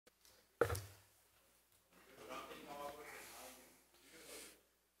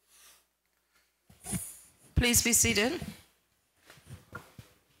Please be seated.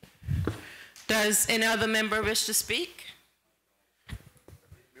 Does any other member wish to speak?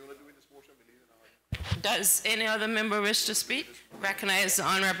 Does any other member wish to speak? Recognize the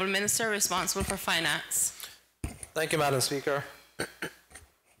Honorable Minister responsible for Finance. Thank you, Madam Speaker.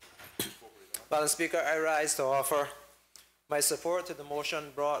 Madam Speaker, I rise to offer my support to the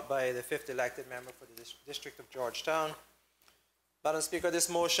motion brought by the 5th elected member for the District of Georgetown. Madam Speaker, this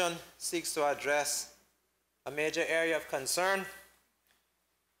motion seeks to address a major area of concern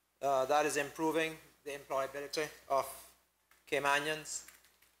that is improving the employability of Caymanians.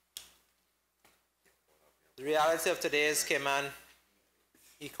 The reality of today's Cayman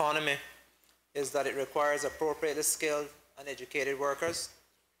economy is that it requires appropriately skilled and educated workers.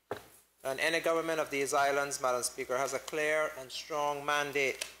 And any government of these islands, Madam Speaker, has a clear and strong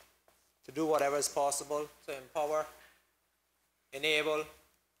mandate to do whatever is possible to empower, enable,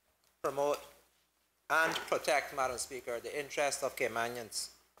 promote, and protect, Madam Speaker, the interests of Caymanians.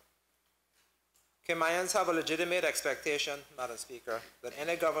 Caymanians have a legitimate expectation, Madam Speaker, that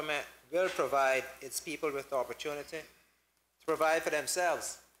any government will provide its people with the opportunity to provide for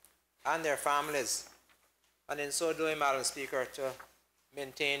themselves and their families, and in so doing, Madam Speaker, to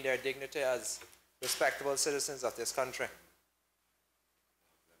maintain their dignity as respectable citizens of this country.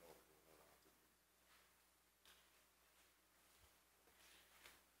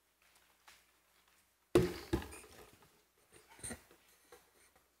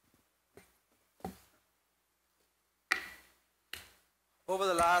 Over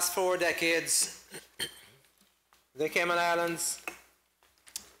the last 4 decades, the Cayman Islands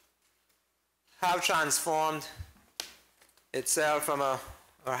have transformed itself from a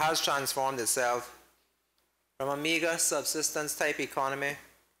meager subsistence type economy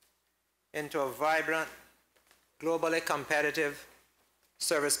into a vibrant, globally competitive,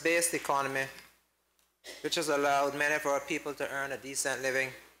 service-based economy, which has allowed many of our people to earn a decent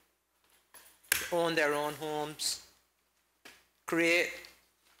living, to own their own homes, create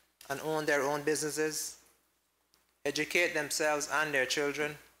and own their own businesses, educate themselves and their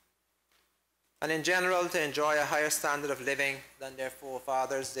children, and in general to enjoy a higher standard of living than their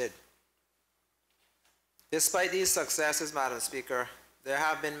forefathers did. Despite these successes, Madam Speaker, there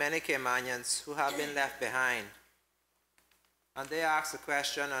have been many Caymanians who have been left behind. And they ask the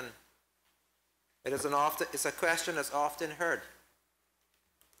question, and it's a question that's often heard: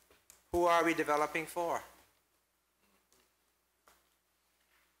 who are we developing for?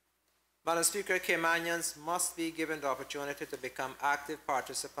 Madam Speaker, Caymanians must be given the opportunity to become active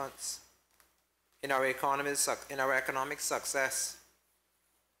participants in our economic success.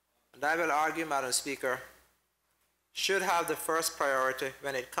 And I will argue, Madam Speaker, should have the first priority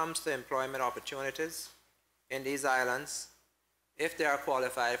when it comes to employment opportunities in these islands if they are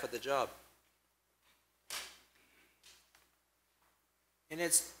qualified for the job. In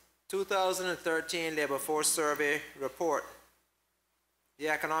its 2013 Labor Force Survey report, the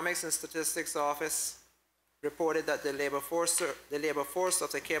Economics and Statistics Office reported that the labor force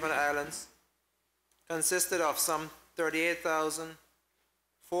of the Cayman Islands consisted of some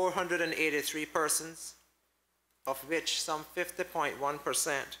 38,483 persons, of which some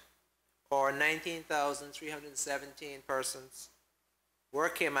 50.1%, or 19,317 persons, were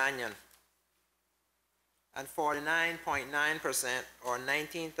Caymanian, and 49.9%, or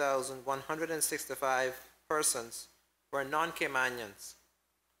 19,165 persons, were non-Caymanians.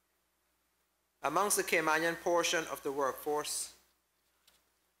 Amongst the Caymanian portion of the workforce,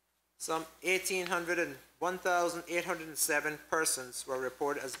 some 1,807 persons were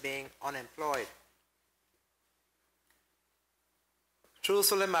reported as being unemployed.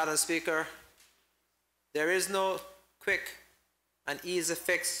 Truthfully, Madam Speaker, there is no quick and easy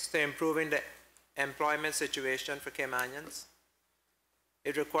fix to improving the employment situation for Caymanians.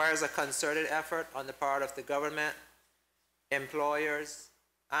 It requires a concerted effort on the part of the government, employers,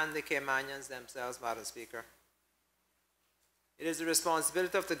 and the Caymanians themselves, Madam Speaker. It is the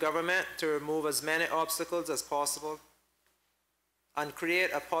responsibility of the government to remove as many obstacles as possible and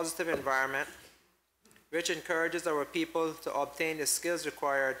create a positive environment which encourages our people to obtain the skills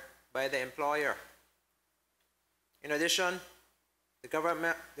required by the employer. In addition, the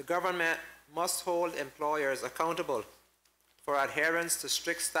government must hold employers accountable for adherence to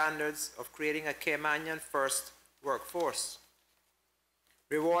strict standards of creating a Caymanian-first workforce,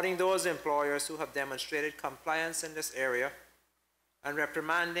 rewarding those employers who have demonstrated compliance in this area, and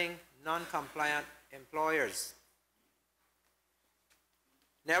reprimanding non-compliant employers.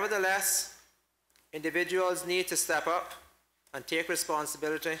 Nevertheless, individuals need to step up and take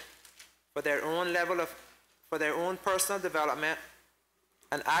responsibility for their own personal development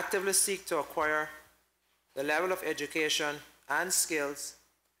and actively seek to acquire the level of education and skills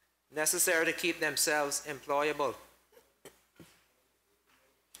necessary to keep themselves employable.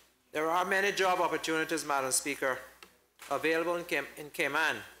 There are many job opportunities, Madam Speaker, available in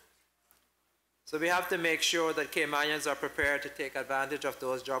Cayman. So we have to make sure that Caymanians are prepared to take advantage of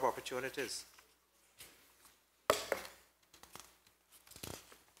those job opportunities.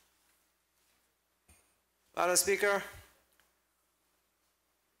 Madam Speaker,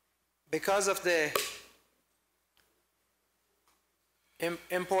 because of the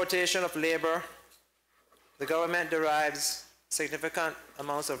importation of labor, the government derives significant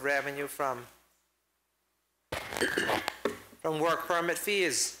amounts of revenue from work permit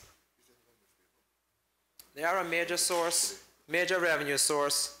fees. They are a major revenue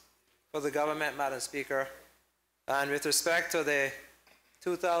source for the government, Madam Speaker. And with respect to the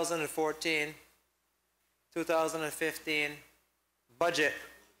 2014-2015 budget,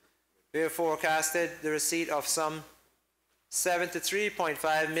 we have forecasted the receipt of some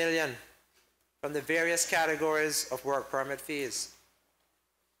 $73.5 million from the various categories of work permit fees.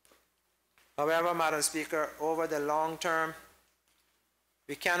 However, Madam Speaker, over the long term,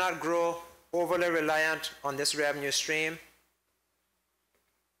 we cannot grow overly reliant on this revenue stream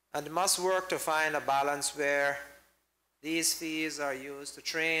and must work to find a balance where these fees are used to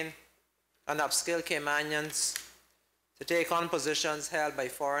train and upskill Caymanians to take on positions held by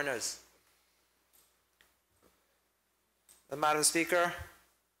foreigners. And Madam Speaker,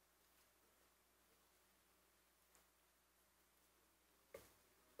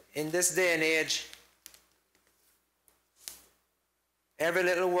 in this day and age, every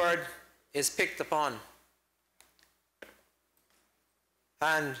little word is picked upon,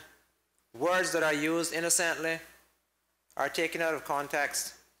 and words that are used innocently are taken out of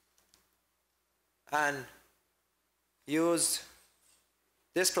context and used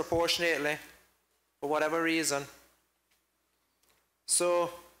disproportionately for whatever reason.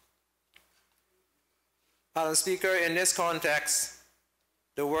 So, Madam Speaker, in this context,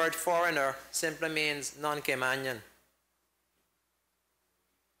 the word foreigner simply means non-Caymanian.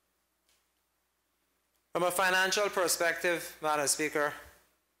 From a financial perspective, Madam Speaker,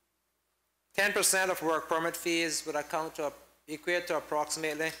 10% of work permit fees would equate to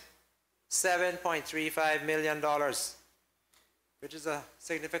approximately $7.35 million, which is a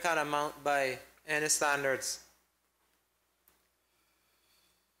significant amount by any standards.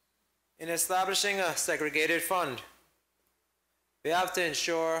 In establishing a segregated fund, we have to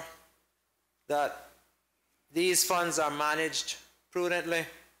ensure that these funds are managed prudently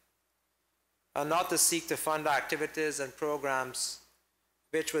and not to seek to fund activities and programs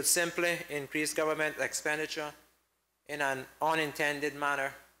which would simply increase government expenditure in an unintended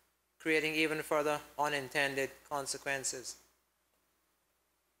manner, creating even further unintended consequences.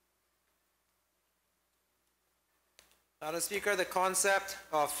 Madam Speaker, the concept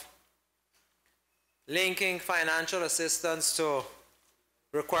of linking financial assistance to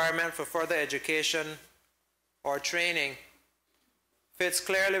requirement for further education or training fits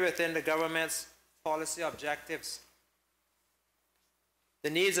clearly within the government's policy objectives. The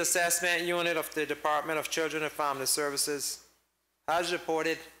Needs Assessment Unit of the Department of Children and Family Services has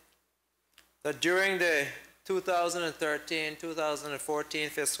reported that during the 2013-2014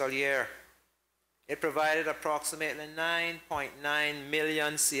 fiscal year, it provided approximately 9.9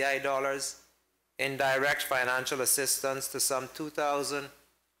 million CI dollars in direct financial assistance to some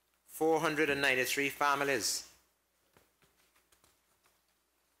 2,493 families.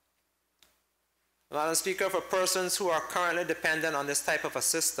 Madam Speaker, for persons who are currently dependent on this type of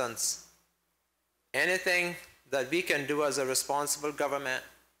assistance, anything that we can do as a responsible government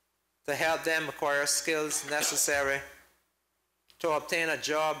to help them acquire skills necessary to obtain a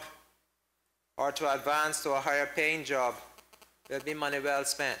job or to advance to a higher paying job will be money well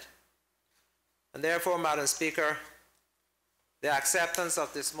spent. And therefore, Madam Speaker, the acceptance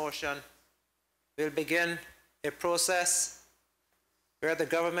of this motion will begin a process where the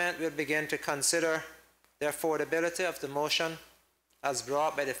government will begin to consider the affordability of the motion as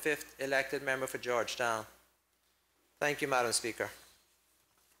brought by the 5th elected member for Georgetown. Thank you, Madam Speaker.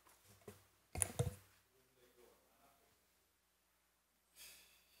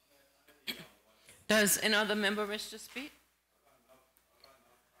 Does any other member wish to speak?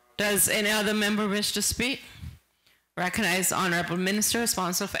 Does any other member wish to speak? Recognize the Honorable Minister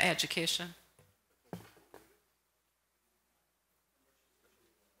responsible for Education.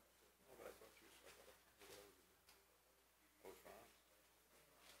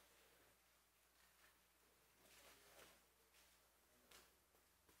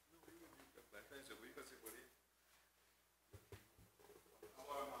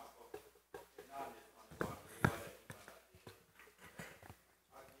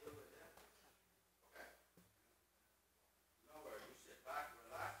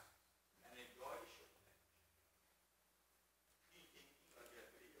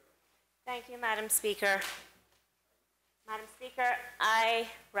 Thank you, Madam Speaker. Madam Speaker, I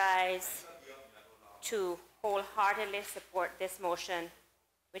rise to wholeheartedly support this motion,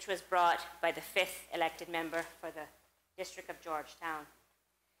 which was brought by the 5th elected member for the District of Georgetown.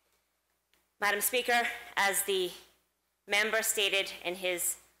 Madam Speaker, as the member stated in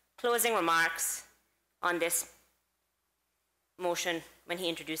his closing remarks on this motion when he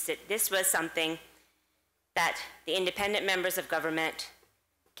introduced it, this was something that the independent members of government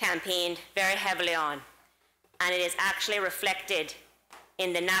campaigned very heavily on, and it is actually reflected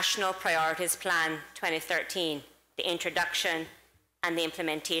in the National Priorities Plan 2013, the introduction and the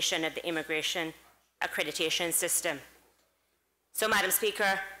implementation of the immigration accreditation system. So, Madam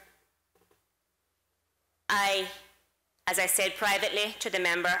Speaker, as I said privately to the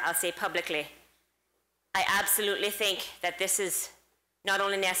member, I'll say publicly, I absolutely think that this is not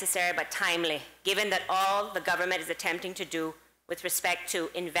only necessary but timely, given that all the government is attempting to do with respect to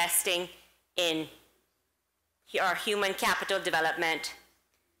investing in our human capital development,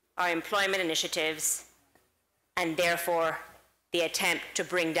 our employment initiatives, and therefore the attempt to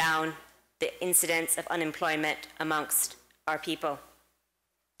bring down the incidence of unemployment amongst our people.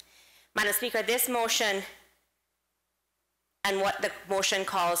 Madam Speaker, this motion and what the motion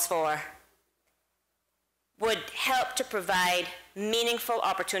calls for would help to provide meaningful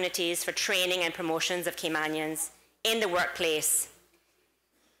opportunities for training and promotions of Caymanians in the workplace.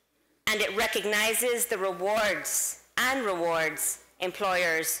 And it recognizes the rewards and rewards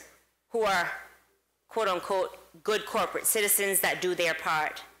employers who are, quote unquote, good corporate citizens that do their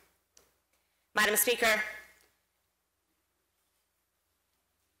part. Madam Speaker,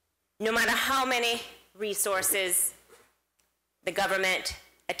 no matter how many resources the government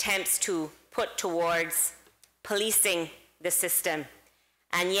attempts to put towards policing the system,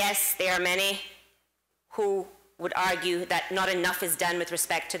 and yes, there are many who would argue that not enough is done with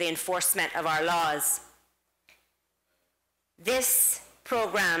respect to the enforcement of our laws, this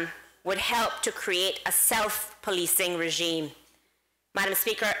program would help to create a self-policing regime. Madam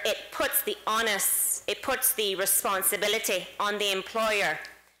Speaker, it puts the responsibility on the employer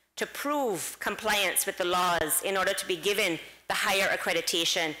to prove compliance with the laws in order to be given the higher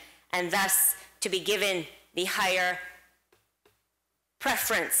accreditation, and thus to be given the higher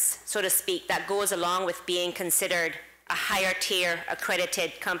preference, so to speak, that goes along with being considered a higher tier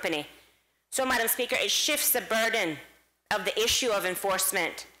accredited company. So, Madam Speaker, it shifts the burden of the issue of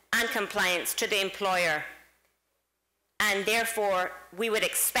enforcement and compliance to the employer, and therefore we would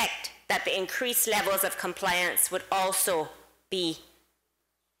expect that the increased levels of compliance would also be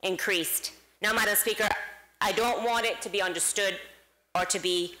increased. Now, Madam Speaker, I don't want it to be understood or to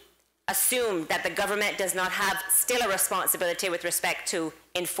be assumed that the government does not have still a responsibility with respect to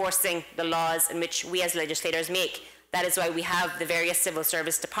enforcing the laws in which we as legislators make. That is why we have the various civil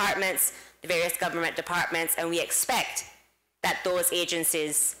service departments, the various government departments, and we expect that those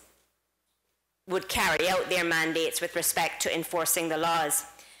agencies would carry out their mandates with respect to enforcing the laws.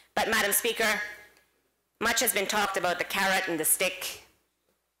 But, Madam Speaker, much has been talked about the carrot and the stick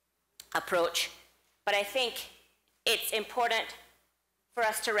approach, but I think it's important for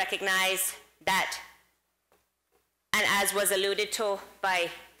us to recognize that, and as was alluded to by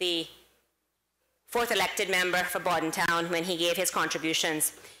the 4th elected member for Bordentown when he gave his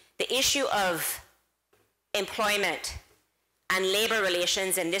contributions, the issue of employment and labor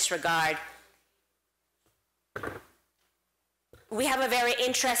relations in this regard, we have a very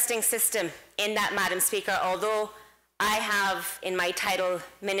interesting system in that, Madam Speaker, although I have in my title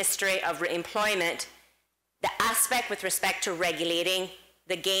Ministry of Employment the aspect with respect to regulating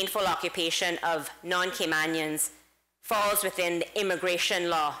the gainful occupation of non-Caymanians falls within the immigration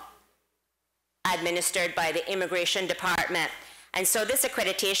law administered by the Immigration Department. And so this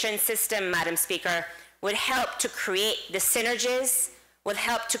accreditation system, Madam Speaker, would help to create the synergies, would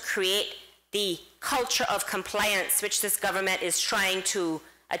help to create the culture of compliance which this government is trying to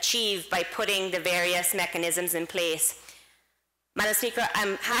achieve by putting the various mechanisms in place. Madam Speaker,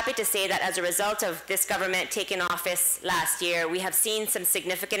 I'm happy to say that as a result of this government taking office last year, we have seen some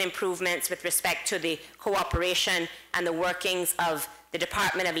significant improvements with respect to the cooperation and the workings of the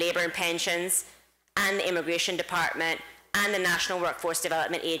Department of Labour and Pensions and the Immigration Department and the National Workforce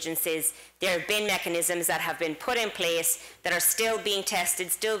Development Agencies. There have been mechanisms that have been put in place that are still being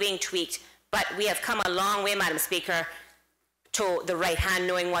tested, still being tweaked, but we have come a long way, Madam Speaker, to the right hand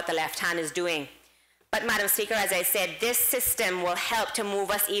knowing what the left hand is doing. But, Madam Speaker, as I said, this system will help to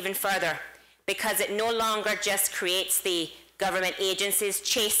move us even further because it no longer just creates the government agencies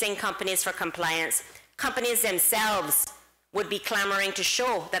chasing companies for compliance. Companies themselves would be clamoring to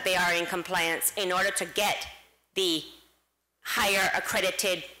show that they are in compliance in order to get the higher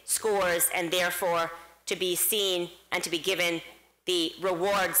accredited scores and therefore to be seen and to be given the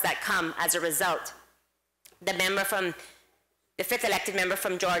rewards that come as a result. The fifth elected member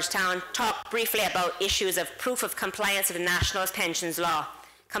from Georgetown talked briefly about issues of proof of compliance with the National Pensions Law,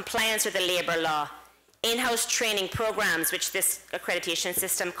 compliance with the labor law, in-house training programs, which this accreditation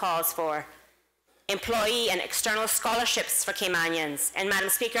system calls for, employee and external scholarships for Caymanians. And Madam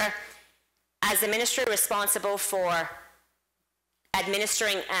Speaker, as the minister responsible for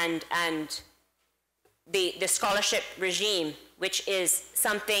administering and the scholarship regime, which is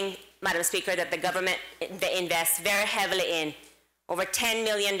something, Madam Speaker, that the government invests very heavily in, over $10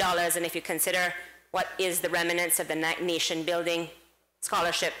 million, and if you consider what is the remnants of the nation building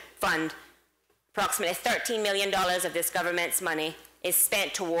scholarship fund, approximately $13 million of this government's money is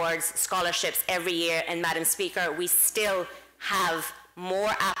spent towards scholarships every year, and Madam Speaker, we still have more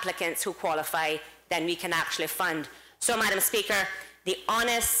applicants who qualify than we can actually fund. So, Madam Speaker, the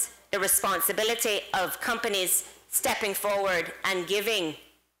responsibility of companies stepping forward and giving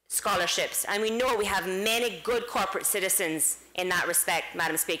scholarships, and we know we have many good corporate citizens in that respect,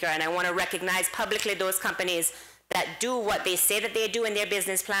 Madam Speaker, and I want to recognize publicly those companies that do what they say that they do in their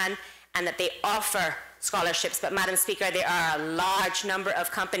business plan and that they offer scholarships. But Madam Speaker, there are a large number of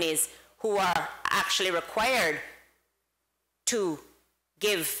companies who are actually required to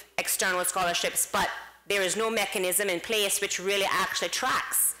give external scholarships, but there is no mechanism in place which really actually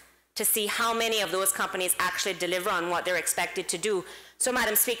tracks to see how many of those companies actually deliver on what they're expected to do. So,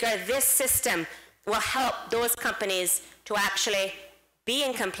 Madam Speaker, this system will help those companies to actually be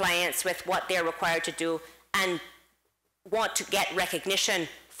in compliance with what they're required to do and want to get recognition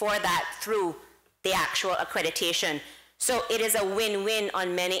for that through the actual accreditation. So it is a win-win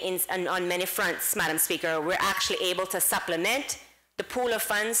on many fronts, Madam Speaker. We're actually able to supplement the pool of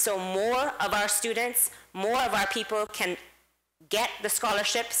funds so more of our students, more of our people can get the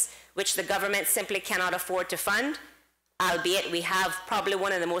scholarships which the government simply cannot afford to fund, albeit we have probably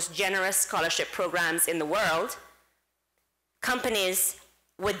one of the most generous scholarship programs in the world. Companies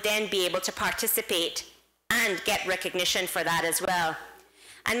would then be able to participate and get recognition for that as well.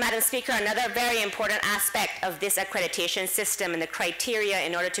 And Madam Speaker, another very important aspect of this accreditation system and the criteria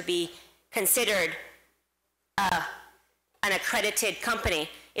in order to be considered an accredited company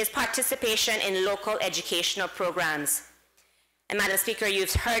is participation in local educational programs. And Madam Speaker,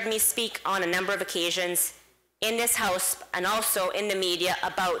 you've heard me speak on a number of occasions in this House and also in the media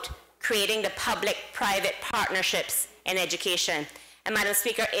about creating the public-private partnerships in education. And Madam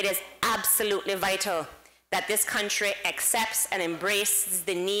Speaker, it is absolutely vital that this country accepts and embraces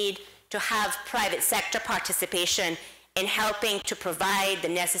the need to have private sector participation in helping to provide the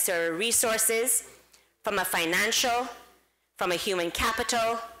necessary resources from a financial, from a human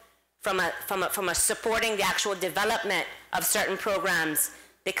capital, from a supporting the actual development of certain programs.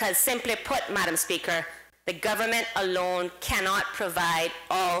 Because simply put, Madam Speaker, the government alone cannot provide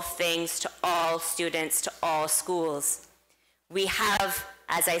all things to all students, to all schools. We have,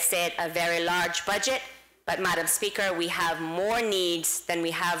 as I said, a very large budget, but Madam Speaker, we have more needs than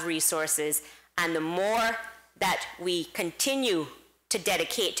we have resources, and the more that we continue to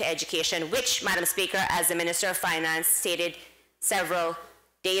dedicate to education, which, Madam Speaker, as the Minister of Finance stated several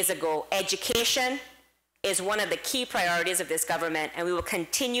days ago, education is one of the key priorities of this government, and we will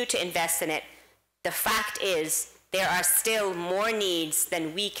continue to invest in it. The fact is, there are still more needs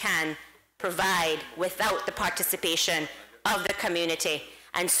than we can provide without the participation of the community.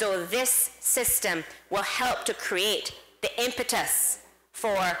 And so this system will help to create the impetus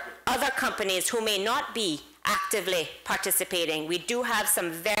for other companies who may not be actively participating. We do have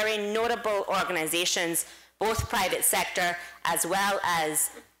some very notable organizations, both private sector as well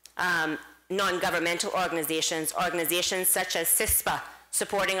as non-governmental organizations such as CISPA,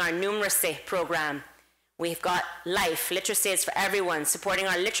 supporting our numeracy program. We've got LIFE, Literacy is for Everyone, supporting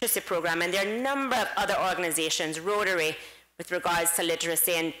our literacy program, and there are a number of other organizations, Rotary, with regards to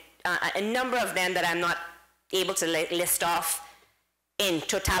literacy, and a number of them that I'm not able to list off in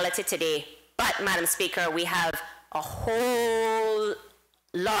totality today. But, Madam Speaker, we have a whole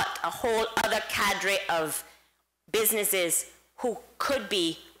other cadre of businesses who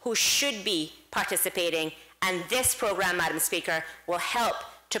should be participating, and this program, Madam Speaker, will help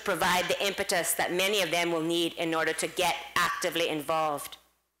to provide the impetus that many of them will need in order to get actively involved.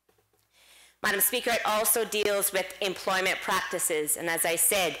 Madam Speaker, it also deals with employment practices, and as I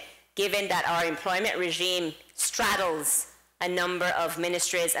said, given that our employment regime straddles a number of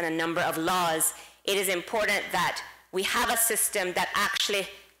ministries and a number of laws, it is important that we have a system that actually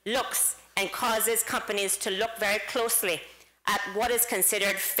looks and causes companies to look very closely at what is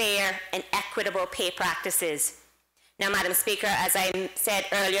considered fair and equitable pay practices. Now, Madam Speaker, as I said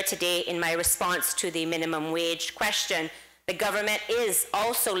earlier today in my response to the minimum wage question, the government is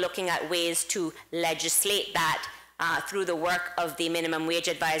also looking at ways to legislate that through the work of the Minimum Wage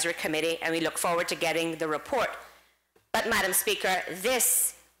Advisory Committee, and we look forward to getting the report. But, Madam Speaker,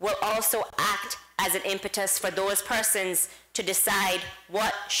 this will also act as an impetus for those persons to decide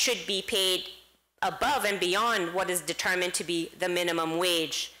what should be paid above and beyond what is determined to be the minimum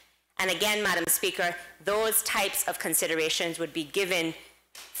wage. And again, Madam Speaker, those types of considerations would be given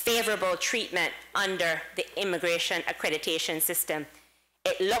favorable treatment under the immigration accreditation system.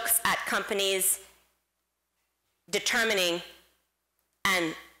 It looks at companies determining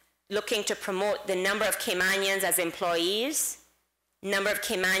and looking to promote the number of Caymanians as employees, number of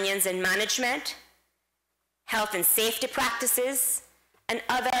Caymanians in management, health and safety practices, and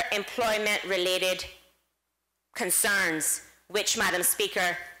other employment-related concerns, which, Madam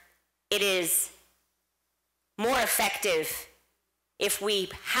Speaker, it is more effective if we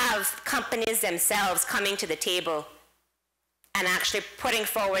have companies themselves coming to the table and actually putting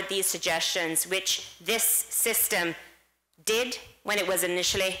forward these suggestions, which this system did when it was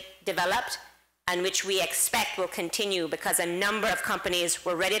initially developed, and which we expect will continue because a number of companies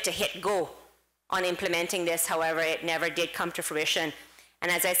were ready to hit go on implementing this. However, it never did come to fruition. And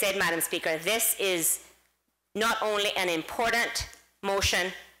as I said, Madam Speaker, this is not only an important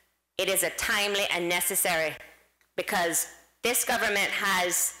motion, it is a timely and necessary, because this government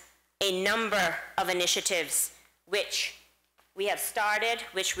has a number of initiatives which we have started,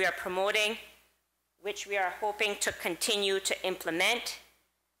 which we are promoting, which we are hoping to continue to implement.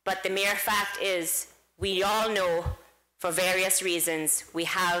 But the mere fact is, we all know, for various reasons, we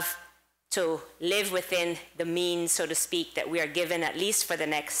have to live within the means, so to speak, that we are given at least for the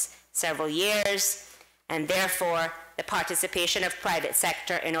next several years, and therefore the participation of private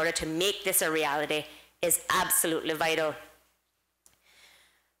sector in order to make this a reality is absolutely vital.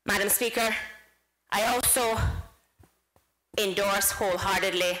 Madam Speaker, I also endorse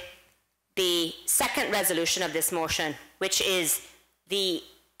wholeheartedly the second resolution of this motion, which is the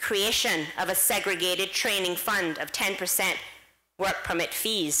creation of a segregated training fund of 10% work permit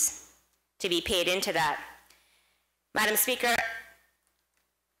fees to be paid into that. Madam Speaker,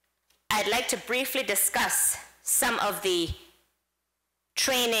 I'd like to briefly discuss some of the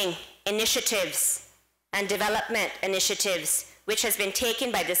training initiatives and development initiatives which has been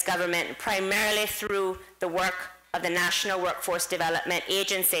taken by this government primarily through the work of the National Workforce Development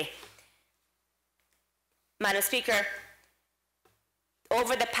Agency. Madam Speaker,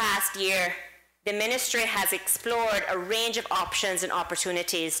 over the past year, the ministry has explored a range of options and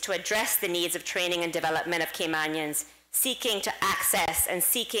opportunities to address the needs of training and development of Caymanians, seeking to access and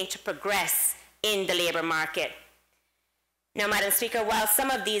seeking to progress in the labour market. Now, Madam Speaker, while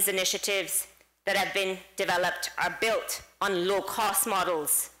some of these initiatives that have been developed are built on low-cost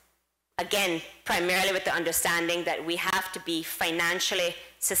models, again, primarily with the understanding that we have to be financially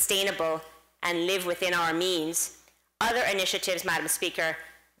sustainable and live within our means, other initiatives, Madam Speaker,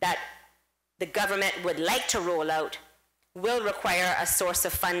 that the government would like to roll out will require a source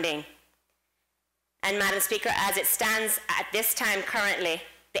of funding. And Madam Speaker, as it stands at this time currently,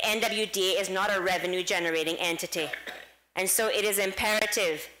 the NWDA is not a revenue generating entity. And so it is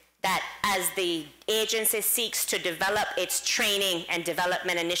imperative that as the agency seeks to develop its training and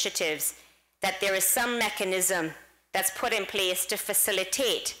development initiatives, that there is some mechanism that's put in place to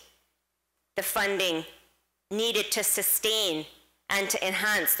facilitate the funding needed to sustain and to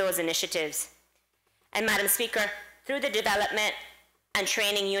enhance those initiatives. And Madam Speaker, through the development and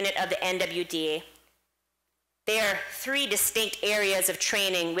training unit of the NWDA, there are 3 distinct areas of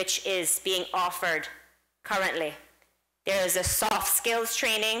training which is being offered currently. There is a soft skills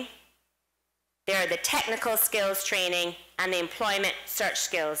training, there are the technical skills training, and the employment search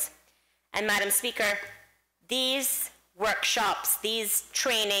skills. And Madam Speaker, these workshops, these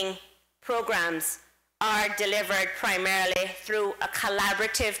training programs are delivered primarily through a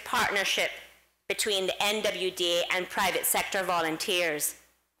collaborative partnership between the NWDA and private sector volunteers.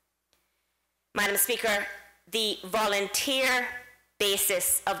 Madam Speaker, the volunteer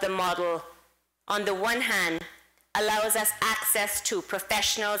basis of the model, on the one hand, allows us access to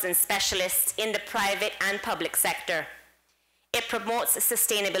professionals and specialists in the private and public sector. It promotes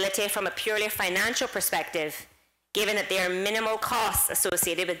sustainability from a purely financial perspective, given that there are minimal costs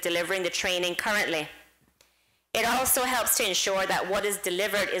associated with delivering the training currently. It also helps to ensure that what is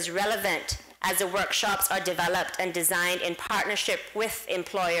delivered is relevant as the workshops are developed and designed in partnership with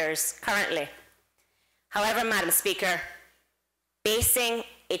employers currently. However, Madam Speaker, basing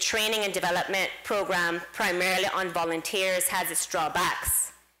a training and development program primarily on volunteers has its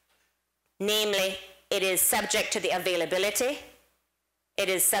drawbacks. Namely, it is subject to the availability, it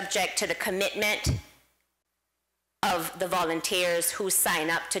is subject to the commitment of the volunteers who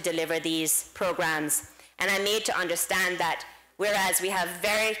sign up to deliver these programs. And I'm made to understand that whereas we have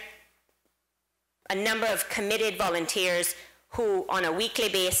a number of committed volunteers who on a weekly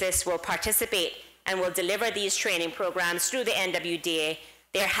basis will participate and will deliver these training programs through the NWDA,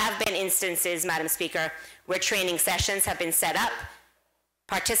 there have been instances, Madam Speaker, where training sessions have been set up,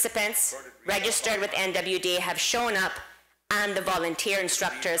 participants registered with NWDA have shown up, and the volunteer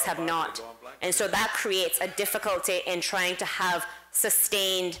instructors have not. And so that creates a difficulty in trying to have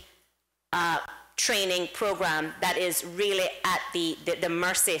sustained training program that is really at the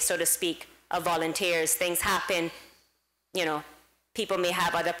mercy, so to speak, of volunteers. Things happen, you know, people may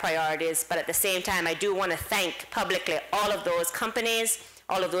have other priorities, but at the same time, I do want to thank publicly all of those companies,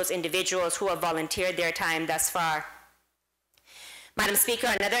 all of those individuals who have volunteered their time thus far. Madam Speaker,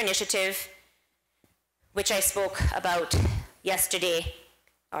 another initiative which I spoke about yesterday,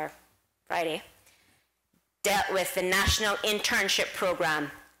 or Friday, dealt with the National Internship Program.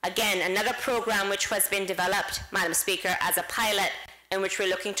 Again, another program which has been developed, Madam Speaker, as a pilot in which we're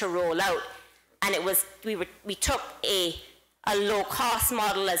looking to roll out. And it was, we took a low-cost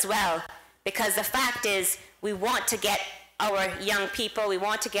model as well, because the fact is we want to get our young people, we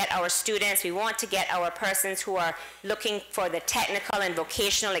want to get our students, we want to get our persons who are looking for the technical and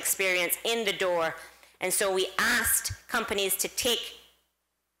vocational experience in the door. And so we asked companies to take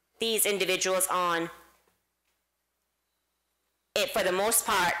these individuals on, for the most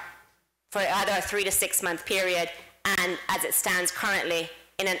part, for either a 3 to 6 month period, and as it stands currently,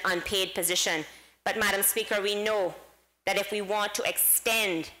 in an unpaid position. But Madam Speaker, we know that if we want to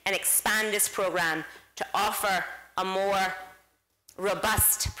extend and expand this program to offer a more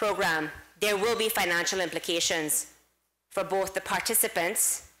robust program, there will be financial implications for both the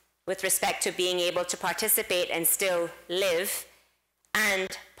participants with respect to being able to participate and still live,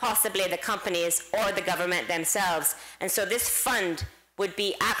 and possibly the companies or the government themselves. And so this fund would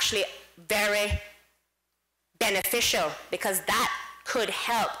be actually very beneficial, because that could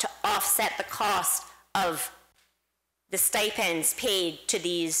help to offset the cost of the stipends paid to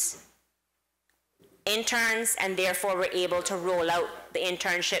these interns, and therefore we're able to roll out the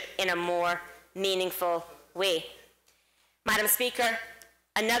internship in a more meaningful way. Madam Speaker,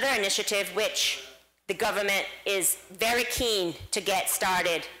 another initiative which the government is very keen to get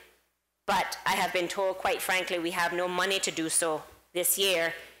started, but I have been told, quite frankly, we have no money to do so this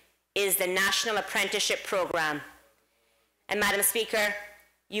year, is the National Apprenticeship Program. And Madam Speaker,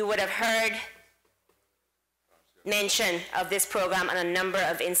 you would have heard mention of this program on a number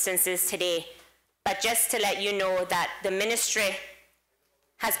of instances today, but just to let you know that the ministry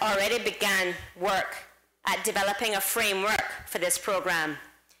has already begun work at developing a framework for this program.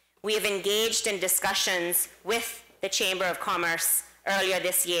 We have engaged in discussions with the Chamber of Commerce earlier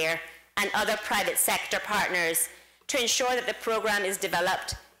this year and other private sector partners to ensure that the program is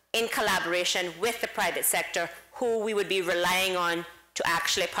developed in collaboration with the private sector, who we would be relying on to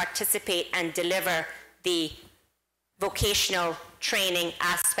actually participate and deliver the vocational training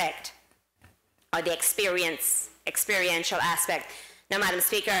aspect, or the experiential aspect. Now, Madam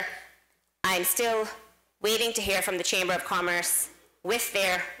Speaker, I'm still waiting to hear from the Chamber of Commerce with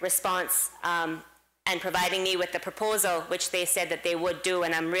their response and providing me with the proposal, which they said that they would do,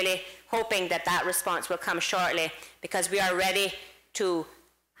 and I'm really hoping that that response will come shortly, because we are ready to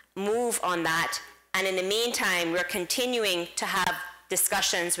move on that. And in the meantime, we're continuing to have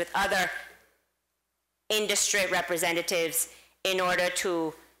discussions with other industry representatives in order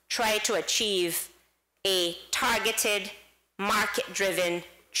to try to achieve a targeted, market-driven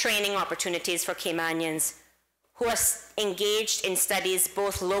training opportunities for Caymanians who are engaged in studies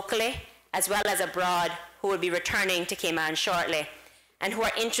both locally as well as abroad, who will be returning to Cayman shortly, and who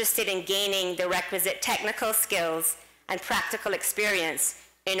are interested in gaining the requisite technical skills and practical experience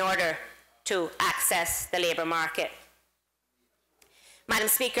in order to access the labor market. Madam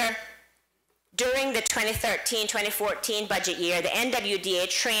Speaker, during the 2013-2014 budget year, the NWDA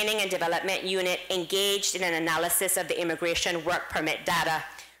Training and Development Unit engaged in an analysis of the immigration work permit data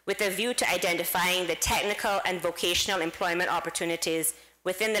with a view to identifying the technical and vocational employment opportunities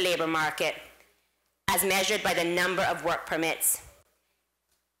within the labor market as measured by the number of work permits.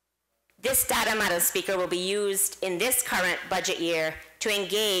 This data, Madam Speaker, will be used in this current budget year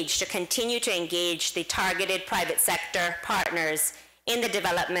to continue to engage the targeted private sector partners in the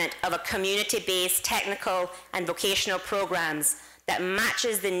development of a community-based technical and vocational programs that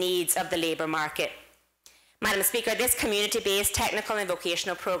matches the needs of the labor market. Madam Speaker, this community-based technical and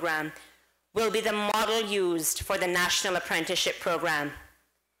vocational program will be the model used for the National Apprenticeship Program.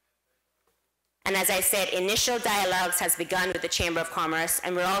 And as I said, initial dialogues has begun with the Chamber of Commerce,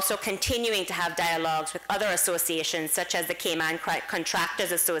 and we're also continuing to have dialogues with other associations, such as the Cayman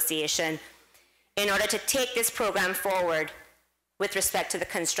Contractors Association, in order to take this program forward with respect to the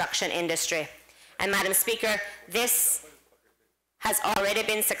construction industry. And Madam Speaker, this has already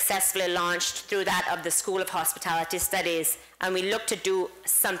been successfully launched through that of the School of Hospitality Studies, and we look to do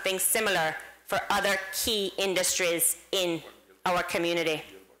something similar for other key industries in our community.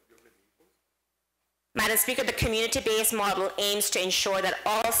 Madam Speaker, the community-based model aims to ensure that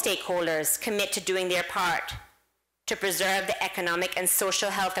all stakeholders commit to doing their part to preserve the economic and social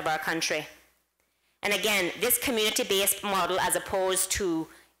health of our country. And again, this community-based model, as opposed to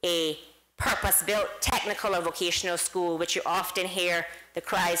a purpose-built technical or vocational school, which you often hear the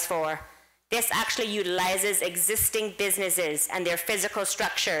cries for, this actually utilizes existing businesses and their physical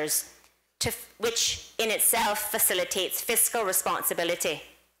structures, which in itself facilitates fiscal responsibility.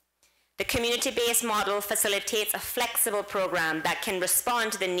 The community-based model facilitates a flexible program that can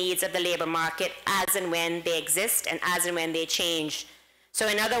respond to the needs of the labor market as and when they exist and as and when they change. So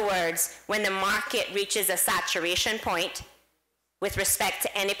in other words, when the market reaches a saturation point with respect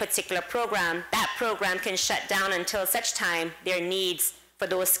to any particular program, that program can shut down until such time their needs for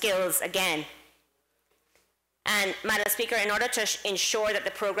those skills again. And Madam Speaker, in order to ensure that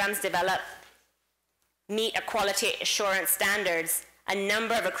the programs developed meet a quality assurance standards, a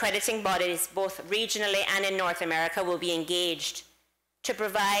number of accrediting bodies, both regionally and in North America, will be engaged to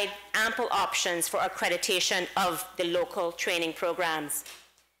provide ample options for accreditation of the local training programs.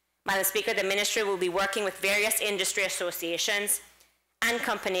 Madam Speaker, the Ministry will be working with various industry associations and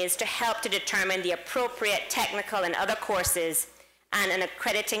companies to help to determine the appropriate technical and other courses and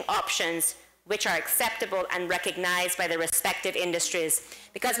accrediting options which are acceptable and recognized by the respective industries.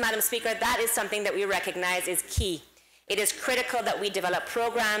 Because, Madam Speaker, that is something that we recognize is key. It is critical that we develop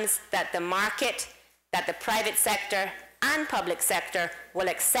programs that the market, that the private sector and public sector will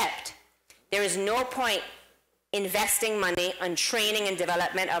accept. There is no point investing money on training and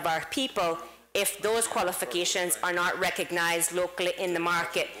development of our people if those qualifications are not recognized locally in the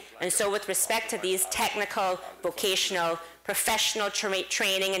market. And so with respect to these technical, vocational, professional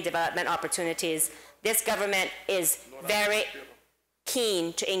training and development opportunities, this government is very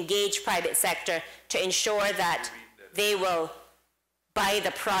keen to engage private sector to ensure that they will buy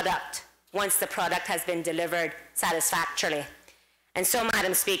the product once the product has been delivered satisfactorily. And so,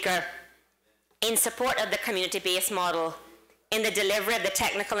 Madam Speaker, in support of the community-based model, in the delivery of the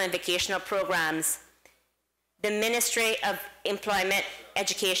technical and vocational programs, the Ministry of Employment,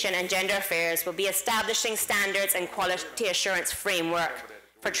 Education and Gender Affairs will be establishing standards and quality assurance framework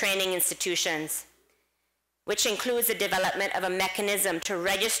for training institutions, which includes the development of a mechanism to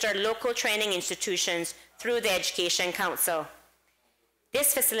register local training institutions through the Education Council.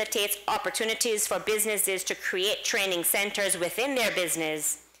 This facilitates opportunities for businesses to create training centers within their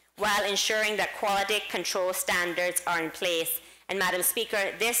business while ensuring that quality control standards are in place. And Madam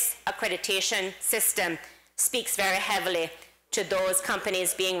Speaker, this accreditation system speaks very heavily to those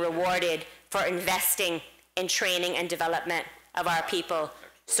companies being rewarded for investing in training and development of our people.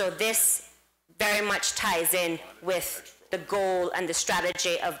 So this very much ties in with the goal and the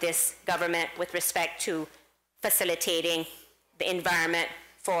strategy of this government with respect to facilitating the environment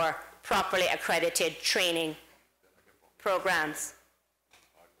for properly accredited training programs.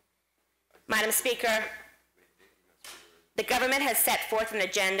 Madam Speaker, the government has set forth an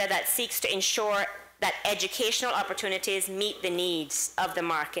agenda that seeks to ensure that educational opportunities meet the needs of the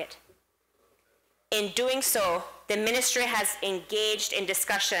market. In doing so, the Ministry has engaged in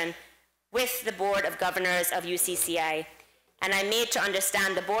discussion with the Board of Governors of UCCI, and I'm made to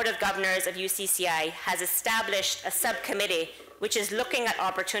understand the Board of Governors of UCCI has established a subcommittee which is looking at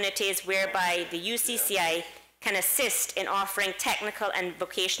opportunities whereby the UCCI can assist in offering technical and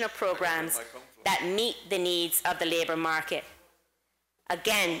vocational programs that meet the needs of the labour market.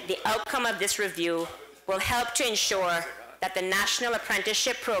 Again, the outcome of this review will help to ensure that the National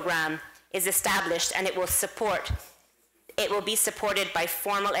Apprenticeship Program is established, and it will be supported by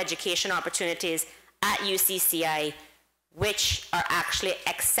formal education opportunities at UCCI, which are actually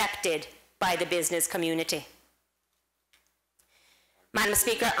accepted by the business community. Madam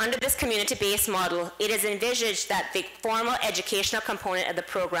Speaker, under this community-based model, it is envisaged that the formal educational component of the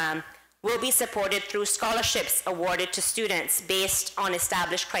program will be supported through scholarships awarded to students based on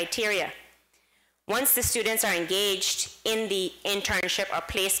established criteria. Once the students are engaged in the internship or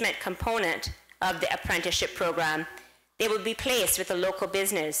placement component of the apprenticeship program, they will be placed with a local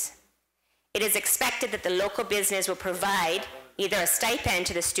business. It is expected that the local business will provide either a stipend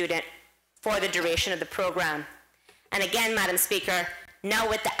to the student for the duration of the program. And again, Madam Speaker, now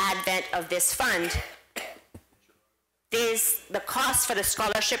with the advent of this fund, the cost for the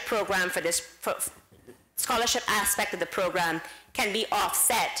scholarship program, for this scholarship aspect of the program, can be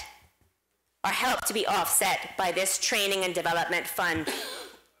offset or help to be offset by this training and development fund,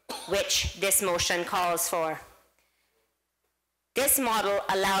 which this motion calls for. This model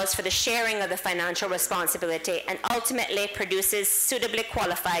allows for the sharing of the financial responsibility and ultimately produces suitably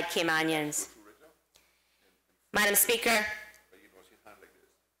qualified Caymanians. Madam Speaker,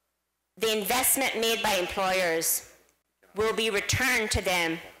 the investment made by employers will be returned to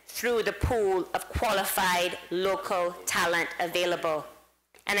them through the pool of qualified local talent available.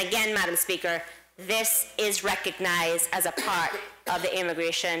 And again, Madam Speaker, this is recognized as a part of the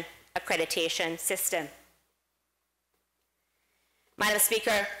immigration accreditation system. Madam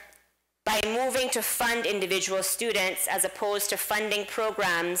Speaker, by moving to fund individual students as opposed to funding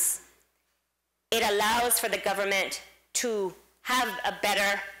programs, it allows for the government to have a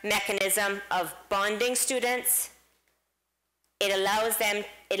better mechanism of bonding students. It allows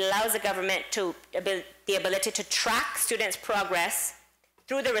the government the ability to track students' progress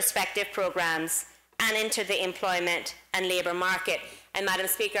through the respective programs and into the employment and labor market. And Madam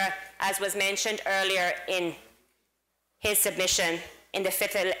Speaker, as was mentioned earlier in his submission, in the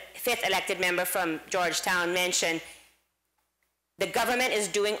fifth elected member from Georgetown mentioned, the government is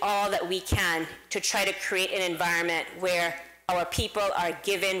doing all that we can to try to create an environment where our people are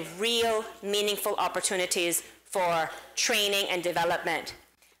given real, meaningful opportunities for training and development.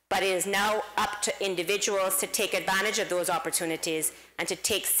 But it is now up to individuals to take advantage of those opportunities and to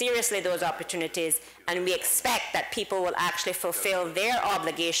take seriously those opportunities. And we expect that people will actually fulfill their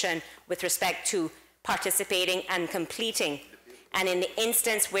obligation with respect to participating and completing. And in the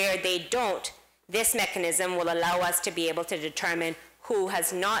instance where they don't, this mechanism will allow us to be able to determine who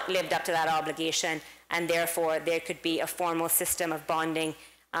has not lived up to that obligation, and therefore there could be a formal system of bonding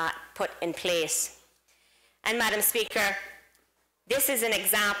put in place. And Madam Speaker, this is an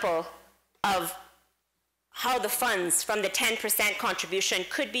example of how the funds from the 10% contribution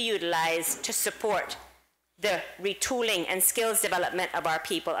could be utilized to support the retooling and skills development of our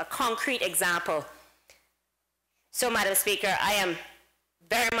people, a concrete example. So, Madam Speaker, I am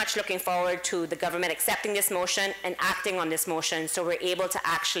very much looking forward to the government accepting this motion and acting on this motion so we're able to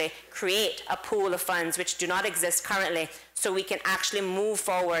actually create a pool of funds which do not exist currently, so we can actually move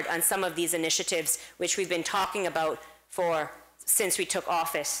forward on some of these initiatives which we've been talking about since we took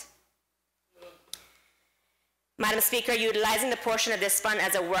office. Madam Speaker, utilizing the portion of this fund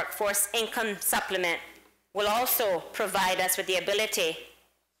as a workforce income supplement will also provide us with the ability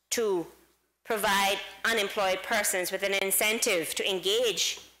to provide unemployed persons with an incentive to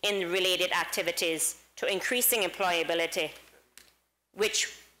engage in related activities to increasing employability,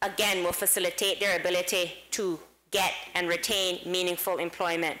 which again will facilitate their ability to get and retain meaningful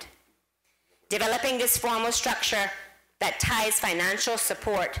employment. Developing this formal structure that ties financial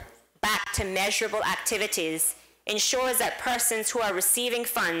support back to measurable activities ensures that persons who are receiving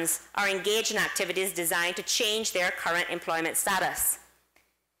funds are engaged in activities designed to change their current employment status.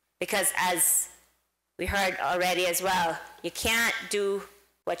 Because as we heard already as well, you can't do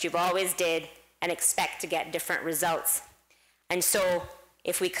what you've always did and expect to get different results. And so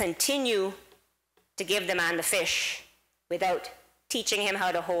if we continue to give the man the fish without teaching him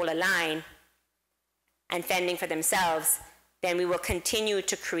how to hold a line and fending for themselves, then we will continue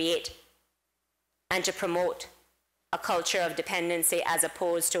to create and to promote a culture of dependency as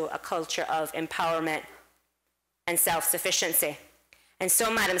opposed to a culture of empowerment and self-sufficiency. And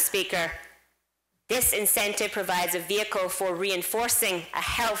so, Madam Speaker, this incentive provides a vehicle for reinforcing a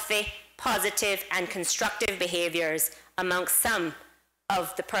healthy, positive, and constructive behaviors amongst some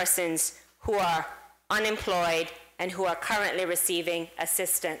of the persons who are unemployed and who are currently receiving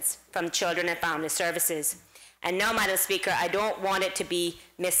assistance from Children and Family Services. And now, Madam Speaker, I don't want it to be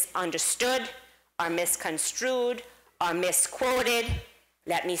misunderstood or misconstrued or misquoted.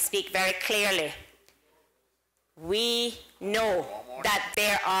 Let me speak very clearly. We know that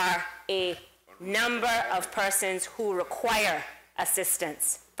there are a number of persons who require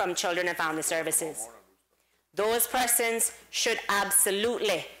assistance from Children and Family Services. Those persons should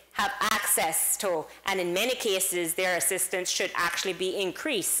absolutely have access to, and in many cases, their assistance should actually be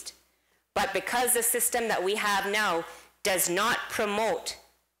increased. But because the system that we have now does not promote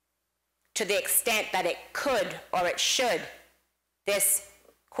to the extent that it could or it should, this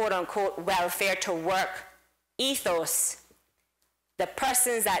quote-unquote welfare to work ethos, the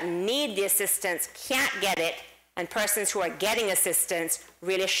persons that need the assistance can't get it, and persons who are getting assistance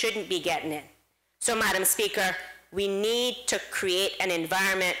really shouldn't be getting it. So, Madam Speaker, we need to create an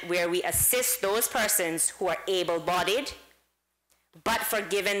environment where we assist those persons who are able-bodied, but for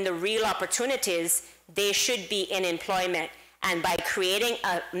given the real opportunities, they should be in employment. And by creating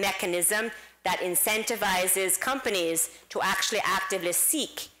a mechanism that incentivizes companies to actually actively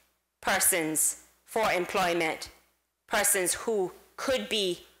seek persons for employment, persons who could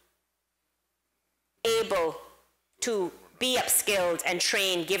be able to be upskilled and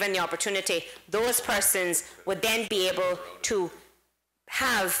trained given the opportunity, those persons would then be able to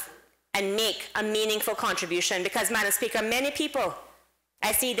have and make a meaningful contribution. Because, Madam Speaker, many people,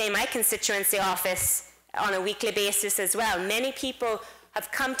 I see they in my constituency office on a weekly basis as well, many people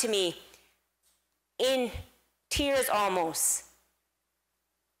have come to me in tears almost,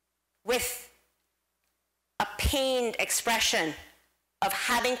 with a pained expression of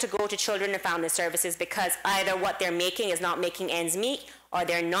having to go to Children and Family Services because either what they're making is not making ends meet, or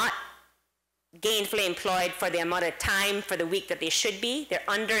they're not gainfully employed for the amount of time for the week that they should be, they're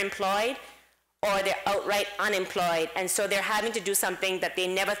underemployed, or they're outright unemployed, and so they're having to do something that they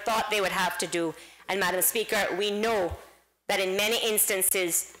never thought they would have to do. And Madam Speaker, we know that in many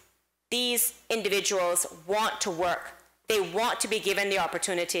instances, these individuals want to work. They want to be given the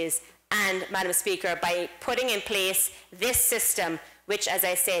opportunities. And Madam Speaker, by putting in place this system, which, as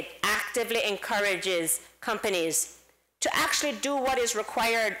I said, actively encourages companies to actually do what is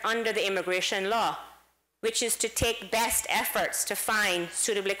required under the immigration law, which is to take best efforts to find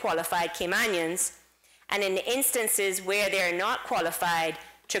suitably qualified Caymanians, and in the instances where they're not qualified,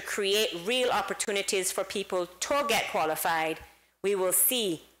 to create real opportunities for people to get qualified, we will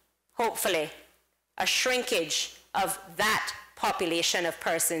see, hopefully, a shrinkage of that population of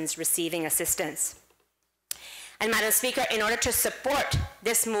persons receiving assistance. And Madam Speaker, in order to support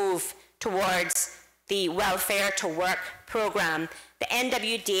this move towards the Welfare to Work program, the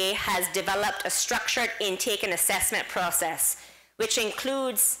NWDA has developed a structured intake and assessment process, which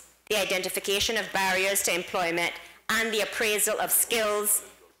includes the identification of barriers to employment and the appraisal of skills,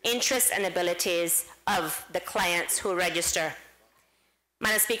 interests, and abilities of the clients who register.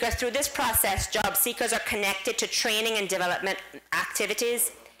 Madam Speaker, through this process, job seekers are connected to training and development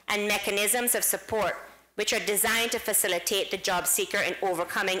activities and mechanisms of support which are designed to facilitate the job seeker in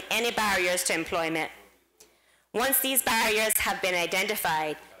overcoming any barriers to employment. Once these barriers have been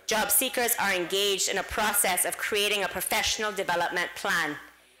identified, job seekers are engaged in a process of creating a professional development plan.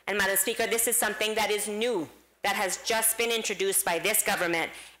 And Madam Speaker, this is something that is new, that has just been introduced by this government,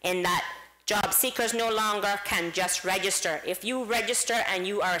 in that job seekers no longer can just register. If you register and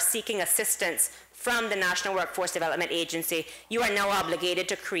you are seeking assistance from the National Workforce Development Agency, you are now obligated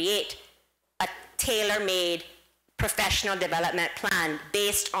to create a tailor-made professional development plan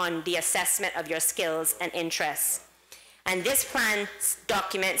based on the assessment of your skills and interests. And this plan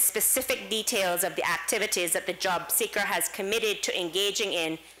documents specific details of the activities that the job seeker has committed to engaging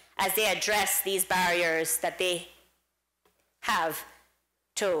in as they address these barriers that they have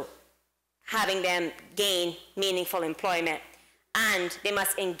to having them gain meaningful employment. And they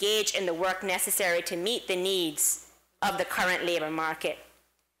must engage in the work necessary to meet the needs of the current labor market.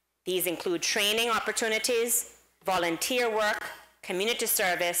 These include training opportunities, volunteer work, community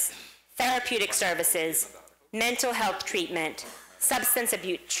service, therapeutic services, mental health treatment, substance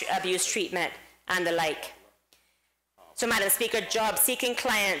abuse treatment, and the like. So, Madam Speaker, job-seeking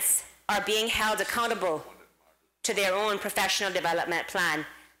clients are being held accountable to their own professional development plan.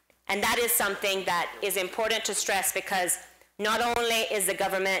 And that is something that is important to stress, because not only is the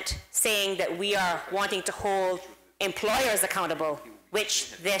government saying that we are wanting to hold employers accountable,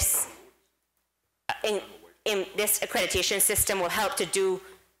 which this accreditation system will help to do,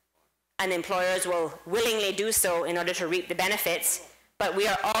 and employers will willingly do so in order to reap the benefits, but we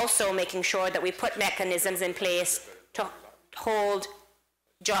are also making sure that we put mechanisms in place to hold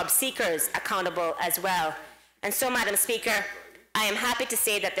job seekers accountable as well. And so, Madam Speaker, I am happy to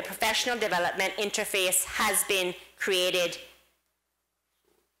say that the professional development interface has been created,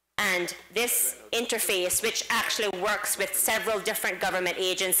 and this interface, which actually works with several different government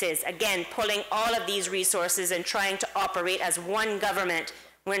agencies, again, pulling all of these resources and trying to operate as one government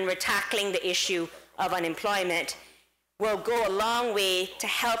when we're tackling the issue of unemployment, will go a long way to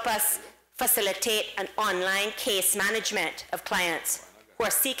help us facilitate an online case management of clients who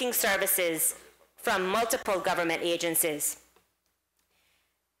are seeking services from multiple government agencies.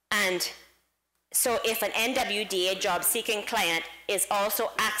 And so if an NWDA job-seeking client is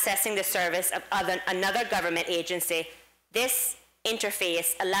also accessing the service of another government agency, this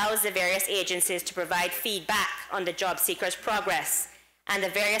interface allows the various agencies to provide feedback on the job seeker's progress and the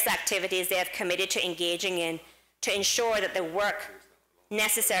various activities they have committed to engaging in to ensure that the work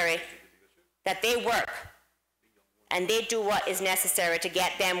necessary, that they work and they do what is necessary to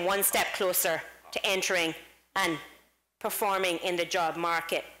get them one step closer to entering and performing in the job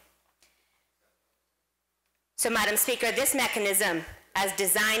market. So, Madam Speaker, this mechanism, as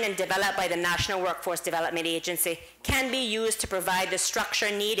designed and developed by the National Workforce Development Agency, can be used to provide the structure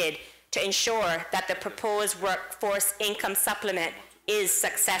needed to ensure that the proposed workforce income supplement is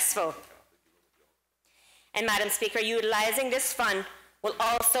successful. And Madam Speaker, utilizing this fund will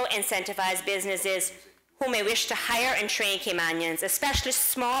also incentivize businesses who may wish to hire and train Caymanians, especially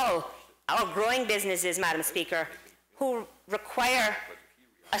small or growing businesses, Madam Speaker, who require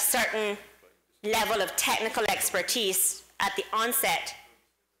a certain level of technical expertise at the onset.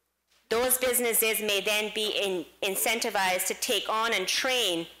 Those businesses may then be incentivized to take on and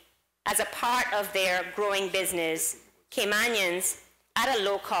train as a part of their growing business Caymanians at a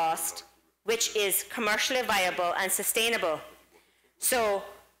low cost, which is commercially viable and sustainable. So,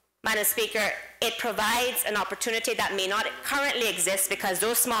 Madam Speaker, it provides an opportunity that may not currently exist because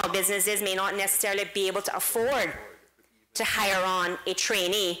those small businesses may not necessarily be able to afford to hire on a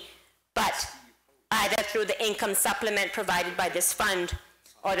trainee, but either through the income supplement provided by this fund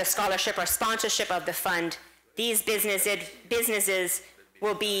or the scholarship or sponsorship of the fund, these businesses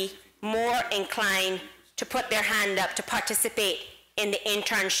will be more inclined to put their hand up to participate in the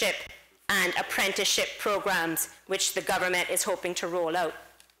internship and apprenticeship programs which the government is hoping to roll out.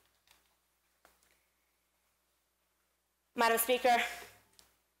 Madam Speaker,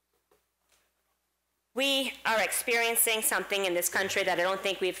 we are experiencing something in this country that I don't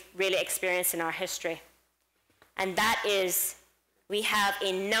think we've really experienced in our history. And that is, we have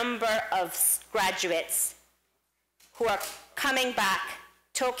a number of graduates who are coming back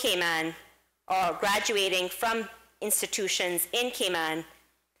to Cayman or graduating from institutions in Cayman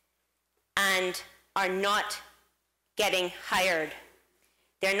and are not getting hired.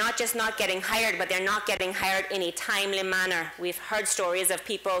 They're not just not getting hired, but they're not getting hired in a timely manner. We've heard stories of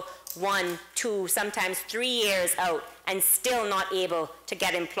people 1, 2, sometimes 3 years out and still not able to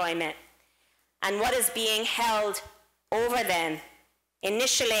get employment. And what is being held over them,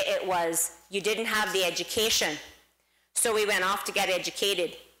 initially it was, you didn't have the education, so we went off to get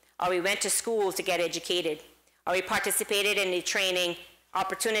educated, or we went to school to get educated, or we participated in the training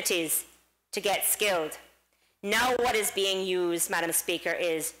opportunities to get skilled. Now what is being used, Madam Speaker,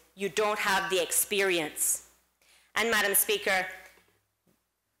 is you don't have the experience. And Madam Speaker,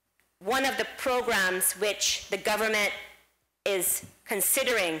 one of the programs which the government is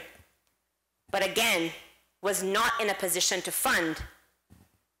considering, but again, was not in a position to fund,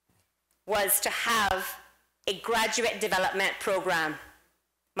 was to have a graduate development program,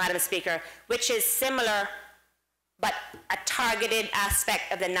 Madam Speaker, which is similar but a targeted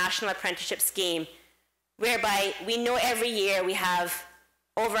aspect of the National Apprenticeship Scheme, whereby we know every year we have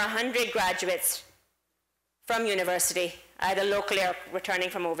over 100 graduates from university, either locally or returning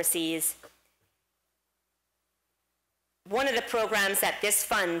from overseas. One of the programs that this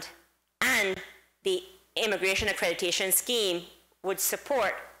fund and the Immigration Accreditation Scheme would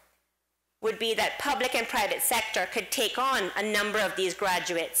support would be that public and private sector could take on a number of these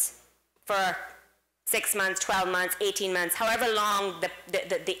graduates for 6 months, 12 months, 18 months, however long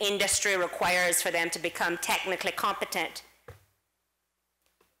the industry requires for them to become technically competent.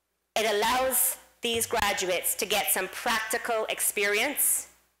 It allows these graduates to get some practical experience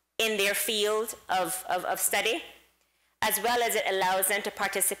in their field of study, as well as it allows them to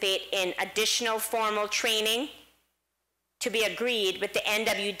participate in additional formal training to be agreed with the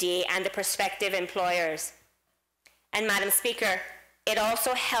NWD and the prospective employers. And Madam Speaker, it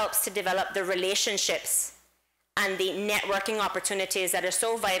also helps to develop the relationships and the networking opportunities that are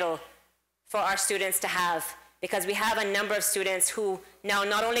so vital for our students to have, because we have a number of students who now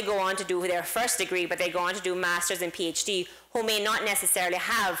not only go on to do their first degree, but they go on to do master's and PhD, who may not necessarily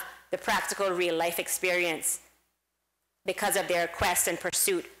have the practical real life experience because of their quest and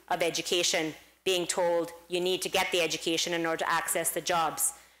pursuit of education, being told you need to get the education in order to access the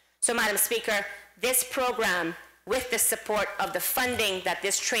jobs. So, Madam Speaker, this program, with the support of the funding that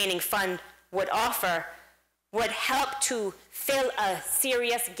this training fund would offer, would help to fill a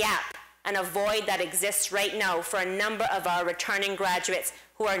serious gap and a void that exists right now for a number of our returning graduates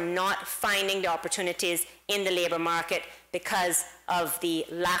who are not finding the opportunities in the labor market because of the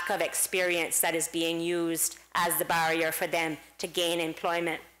lack of experience that is being used as the barrier for them to gain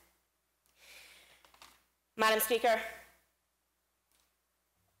employment. Madam Speaker,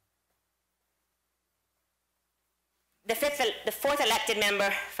 the fourth elected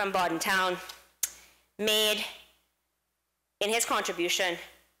member from Bodden Town made, in his contribution,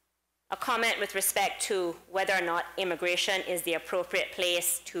 a comment with respect to whether or not immigration is the appropriate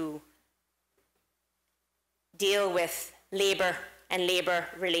place to deal with labor and labor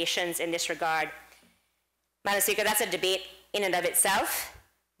relations in this regard. Madam Speaker, that's a debate in and of itself,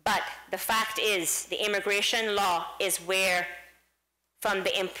 but the fact is the immigration law is where, from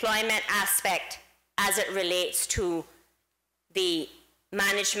the employment aspect as it relates to the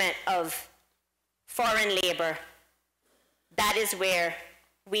management of foreign labor, that is where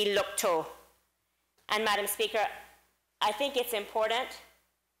we look to. And Madam Speaker, I think it's important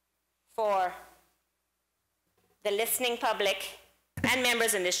for the listening public and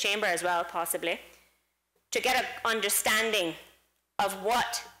members in this chamber as well, possibly, to get an understanding of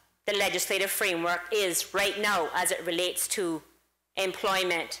what the legislative framework is right now as it relates to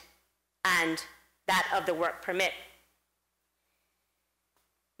employment and that of the work permit.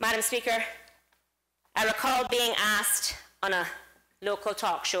 Madam Speaker, I recall being asked on a local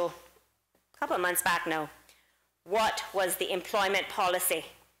talk show a couple of months back now, what was the employment policy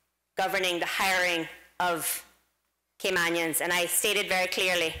governing the hiring of Caymanians, and I stated very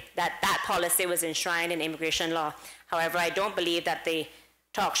clearly that that policy was enshrined in immigration law. However, I don't believe that the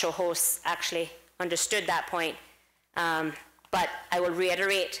talk show hosts actually understood that point, but I will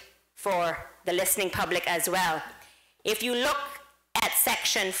reiterate for the listening public as well. If you look at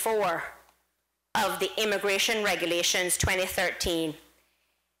Section 4 of the Immigration Regulations 2013,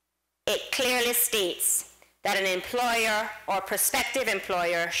 it clearly states that an employer or prospective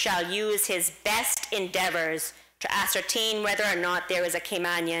employer shall use his best endeavors to ascertain whether or not there is a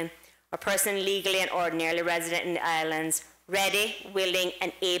Caymanian or person legally and ordinarily resident in the islands, ready, willing,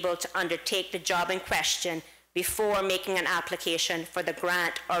 and able to undertake the job in question before making an application for the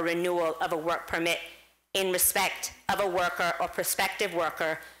grant or renewal of a work permit in respect of a worker or prospective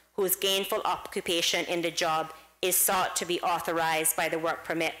worker whose gainful occupation in the job is sought to be authorized by the work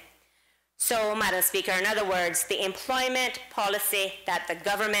permit. So, Madam Speaker, in other words, the employment policy that the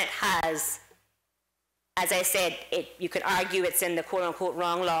government has, as I said, you could argue it's in the quote-unquote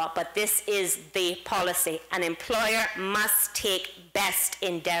wrong law, but this is the policy. An employer must take best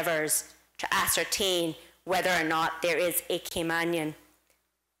endeavors to ascertain whether or not there is a Caymanian,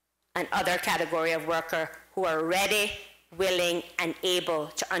 an other category of worker who are ready, willing, and able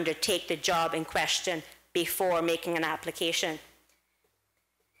to undertake the job in question before making an application.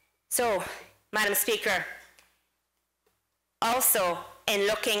 So, Madam Speaker, also in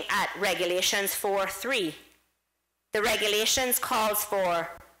looking at Regulations 4.3, the regulations calls for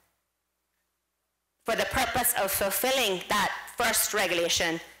the purpose of fulfilling that first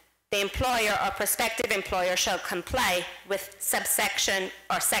regulation, the employer or prospective employer shall comply with subsection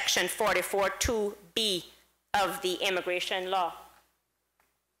or section 44.2b of the immigration law.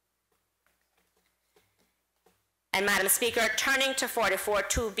 And Madam Speaker, turning to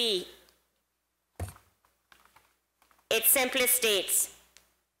 44.2b, it simply states,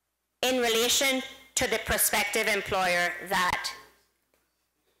 in relation to the prospective employer, that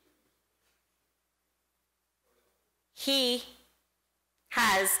he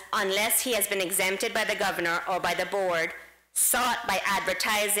has, unless he has been exempted by the governor or by the board, sought by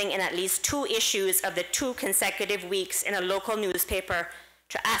advertising in at least 2 issues of the 2 consecutive weeks in a local newspaper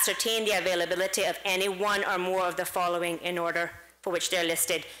to ascertain the availability of any one or more of the following in order for which they're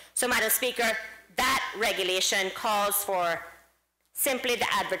listed. So, Madam Speaker, that regulation calls for simply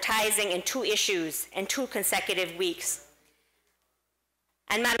the advertising in 2 issues in 2 consecutive weeks.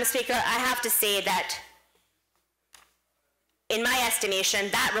 And Madam Speaker, I have to say that in my estimation,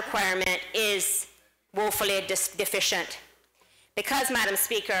 that requirement is woefully deficient. Because, Madam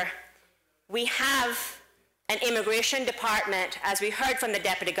Speaker, we have an immigration department, as we heard from the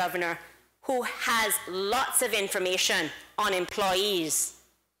Deputy Governor, who has lots of information on employees.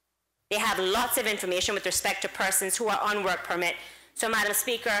 They have lots of information with respect to persons who are on work permit. So, Madam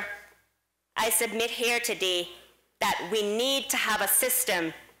Speaker, I submit here today that we need to have a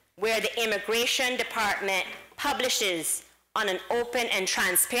system where the immigration department publishes on an open and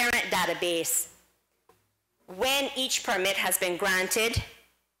transparent database when each permit has been granted,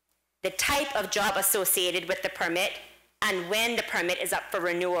 the type of job associated with the permit, and when the permit is up for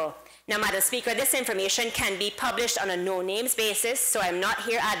renewal. Now, Madam Speaker, this information can be published on a no-names basis, so I'm not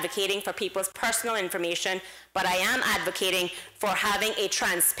here advocating for people's personal information, but I am advocating for having a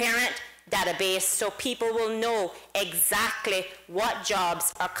transparent database so people will know exactly what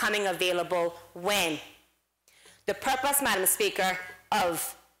jobs are coming available when. The purpose, Madam Speaker,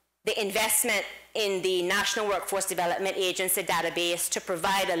 of the investment in the National Workforce Development Agency database to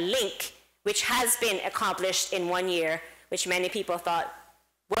provide a link, which has been accomplished in 1 year, which many people thought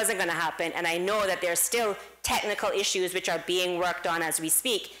wasn't going to happen, and I know that there are still technical issues which are being worked on as we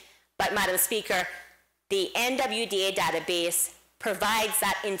speak. But, Madam Speaker, the NWDA database provides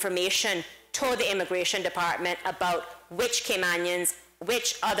that information to the Immigration Department about which Caymanians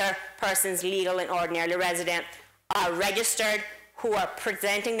which other persons, legal and ordinarily resident, are registered, who are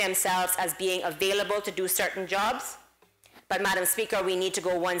presenting themselves as being available to do certain jobs. But Madam Speaker, we need to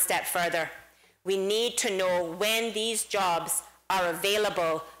go one step further. We need to know when these jobs are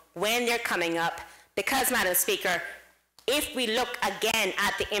available, when they're coming up, because Madam Speaker, if we look again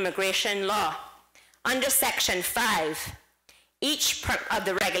at the immigration law, under Section 5, each permit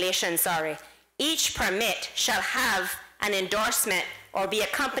shall have an endorsement or be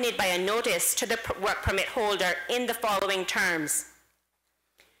accompanied by a notice to the work permit holder in the following terms.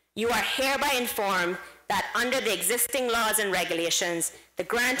 You are hereby informed that under the existing laws and regulations, the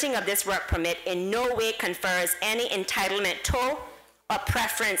granting of this work permit in no way confers any entitlement to or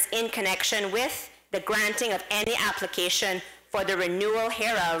preference in connection with the granting of any application for the renewal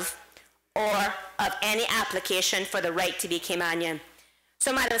hereof or of any application for the right to be Caymanian.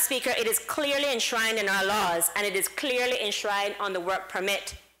 So, Madam Speaker, it is clearly enshrined in our laws, and it is clearly enshrined on the work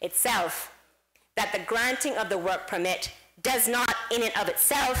permit itself, that the granting of the work permit does not in and of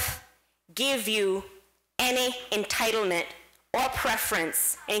itself give you any entitlement or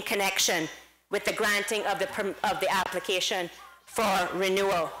preference in connection with the granting of the application for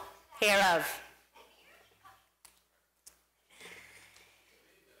renewal hereof.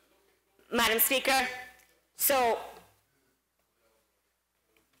 Madam Speaker, so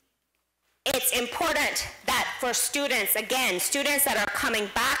it's important that for students, again, students that are coming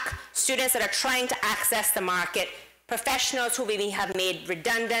back, students that are trying to access the market, professionals who we have made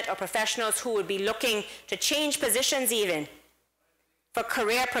redundant, or professionals who would be looking to change positions even for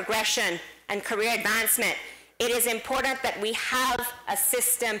career progression and career advancement, it is important that we have a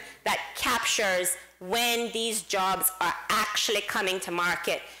system that captures when these jobs are actually coming to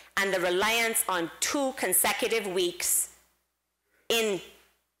market, and the reliance on 2 consecutive weeks in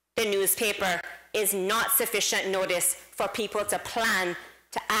the newspaper is not sufficient notice for people to plan,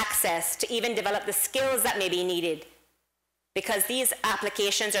 to access, to even develop the skills that may be needed. Because these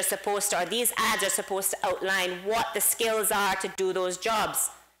applications are supposed to, or these ads are supposed to outline what the skills are to do those jobs.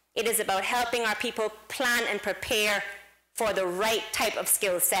 It is about helping our people plan and prepare for the right type of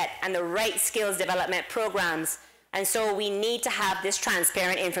skill set and the right skills development programs. And so we need to have this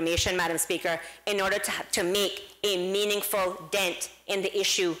transparent information, Madam Speaker, in order to make a meaningful dent in the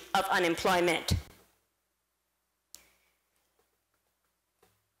issue of unemployment.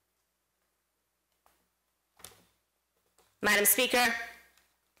 Madam Speaker,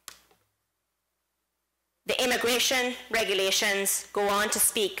 the immigration regulations go on to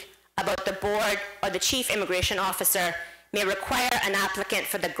speak about the board or the chief immigration officer may require an applicant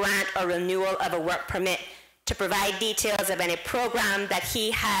for the grant or renewal of a work permit to provide details of any program that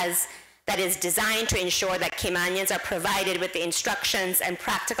he has that is designed to ensure that Caymanians are provided with the instructions and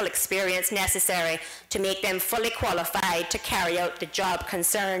practical experience necessary to make them fully qualified to carry out the job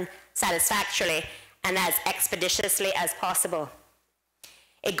concerned satisfactorily and as expeditiously as possible.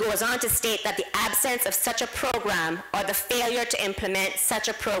 It goes on to state that the absence of such a program or the failure to implement such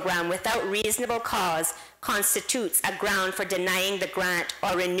a program without reasonable cause constitutes a ground for denying the grant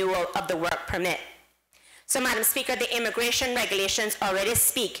or renewal of the work permit. So, Madam Speaker, the immigration regulations already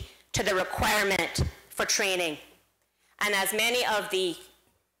speak to the requirement for training. And as many of the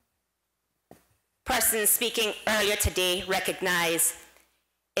persons speaking earlier today recognize,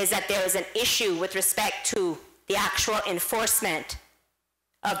 is that there is an issue with respect to the actual enforcement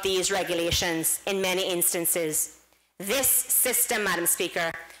of these regulations in many instances. This system, Madam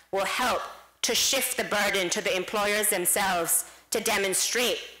Speaker, will help to shift the burden to the employers themselves to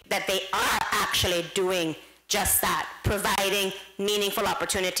demonstrate that they are actually doing just that, providing meaningful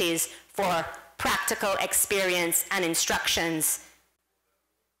opportunities for practical experience and instructions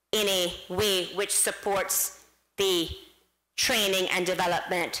in a way which supports the training and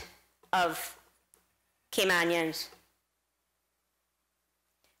development of Caymanians.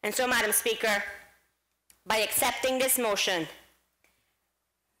 And so, Madam Speaker, by accepting this motion,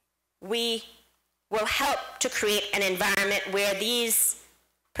 we will help to create an environment where these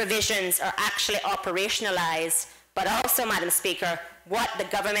provisions are actually operationalized, but also, Madam Speaker, what the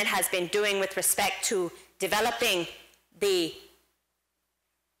government has been doing with respect to developing the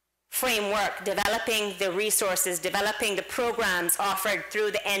framework, developing the resources, developing the programs offered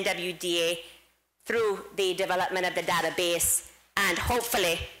through the NWDA, through the development of the database, and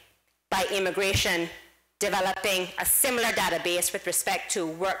hopefully by immigration, developing a similar database with respect to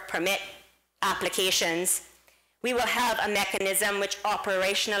work permit applications. We will have a mechanism which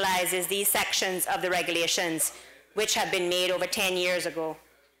operationalizes these sections of the regulations which have been made over 10 years ago.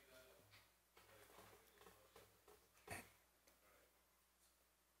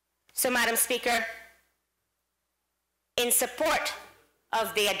 So, Madam Speaker, in support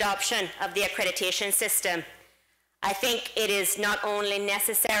of the adoption of the accreditation system, I think it is not only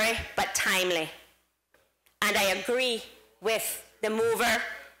necessary, but timely. And I agree with the mover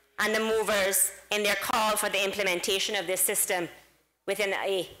and the movers in their call for the implementation of this system within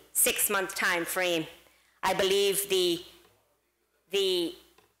a 6-month time frame. I believe the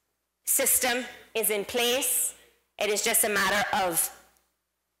system is in place. It is just a matter of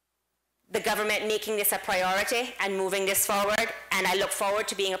the government making this a priority and moving this forward, and I look forward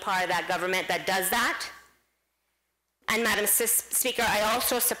to being a part of that government that does that. And Madam Speaker, I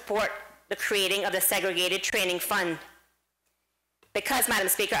also support the creating of the segregated training fund. Because, Madam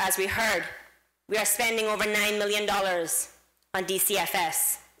Speaker, as we heard, we are spending over $9 million on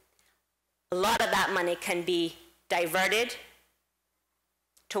DCFS. A lot of that money can be diverted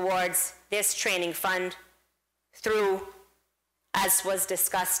towards this training fund through, as was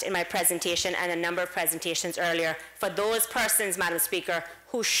discussed in my presentation and a number of presentations earlier, for those persons, Madam Speaker,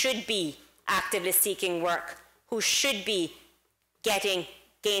 who should be actively seeking work, who should be getting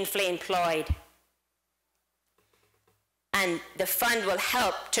gainfully employed. And the fund will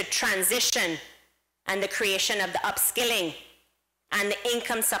help to transition and the creation of the upskilling and the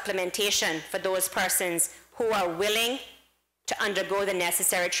income supplementation for those persons who are willing to undergo the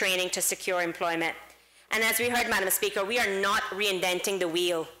necessary training to secure employment. And as we heard, Madam Speaker, we are not reinventing the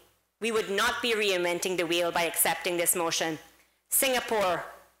wheel. We would not be reinventing the wheel by accepting this motion. Singapore,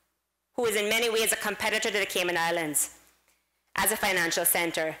 who is in many ways a competitor to the Cayman Islands as a financial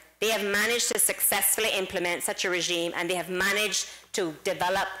center, they have managed to successfully implement such a regime, and they have managed to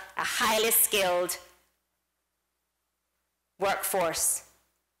develop a highly skilled workforce.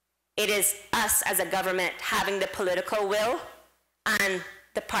 It is us as a government having the political will and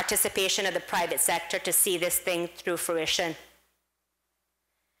the participation of the private sector to see this thing through fruition.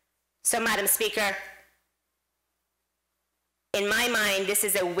 So, Madam Speaker, in my mind, this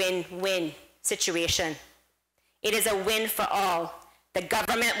is a win-win situation. It is a win for all. The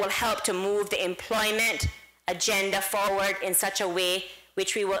government will help to move the employment agenda forward in such a way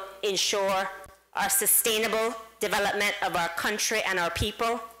which we will ensure our sustainable development of our country and our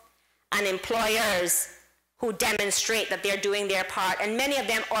people, and employers who demonstrate that they're doing their part, and many of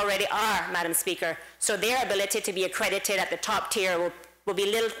them already are, Madam Speaker, so their ability to be accredited at the top tier will be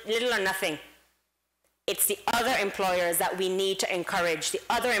little or nothing. It's the other employers that we need to encourage, the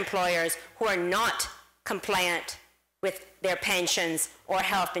other employers who are not compliant with their pensions or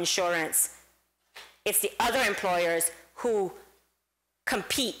health insurance. It's the other employers who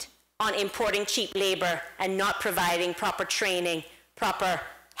compete on importing cheap labor and not providing proper training, proper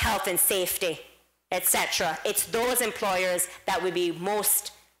health and safety, etc. It's those employers that would be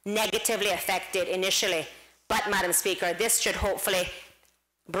most negatively affected initially. But, Madam Speaker, this should hopefully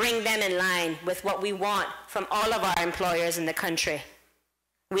bring them in line with what we want from all of our employers in the country.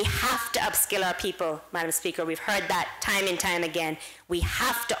 We have to upskill our people, Madam Speaker. We've heard that time and time again. We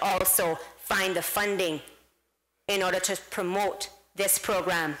have to also find the funding in order to promote this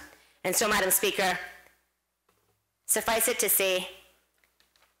program. And so, Madam Speaker, suffice it to say,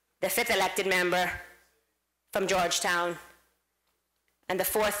 the 5th elected member from Georgetown and the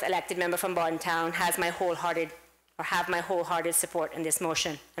 4th elected member from Bontown have my wholehearted support in this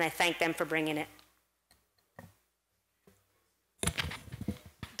motion, and I thank them for bringing it.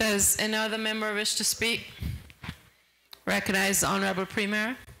 Does any other member wish to speak? Recognize the Honorable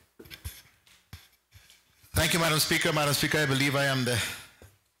Premier. Thank you, Madam Speaker. Madam Speaker, I believe I am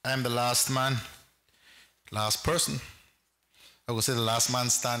the last man, last person. I would say the last man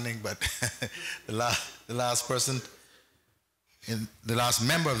standing, but the last person, the last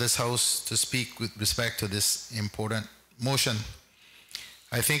member of this House to speak with respect to this important motion.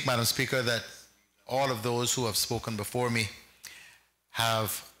 I think, Madam Speaker, that all of those who have spoken before me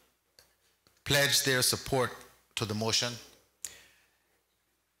have pledged their support to the motion,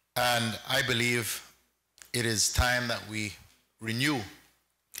 and I believe it is time that we renew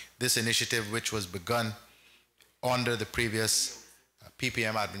this initiative, which was begun under the previous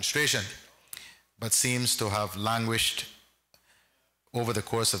PPM administration, but seems to have languished over the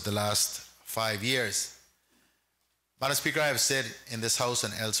course of the last 5 years. Madam Speaker, I have said in this House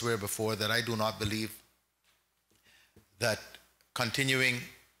and elsewhere before that I do not believe that continuing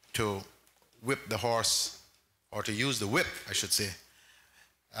to whip the horse, or to use the whip, I should say,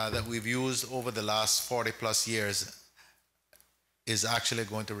 that we've used over the last 40+ years is actually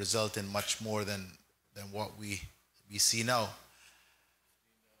going to result in much more than what we see now.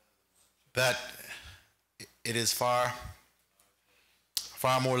 That it is far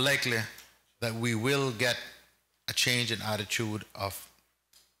more likely that we will get a change in attitude of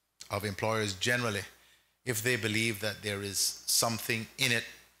employers generally if they believe that there is something in it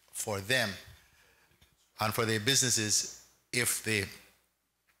for them and for their businesses, if they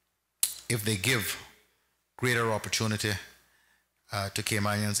give greater opportunity to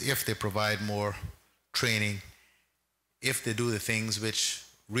Caymanians, if they provide more training, if they do the things which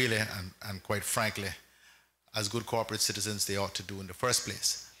really and quite frankly, as good corporate citizens, they ought to do in the first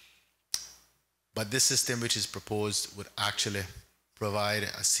place. But this system which is proposed would actually provide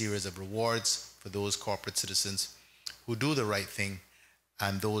a series of rewards for those corporate citizens who do the right thing,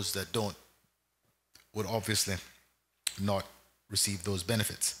 and those that don't would obviously not receive those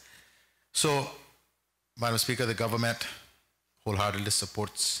benefits. So, Madam Speaker, the government wholeheartedly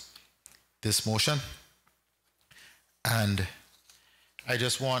supports this motion. And I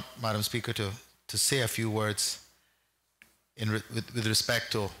just want, Madam Speaker, to say a few words with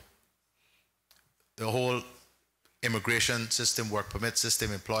respect to the whole immigration system, work permit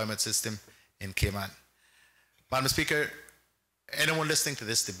system, employment system in Cayman. Madam Speaker, anyone listening to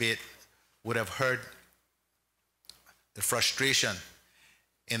this debate would have heard the frustration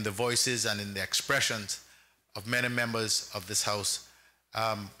in the voices and in the expressions of many members of this House,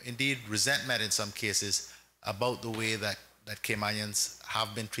 indeed resentment in some cases about the way that Caymanians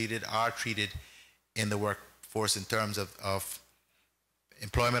have been treated, are treated in the workforce in terms of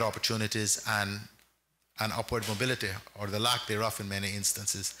employment opportunities and upward mobility, or the lack thereof in many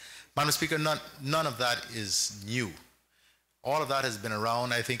instances. Madam Speaker, none of that is new. All of that has been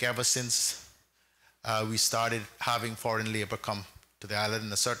around, I think, ever since we started having foreign labor come to the island,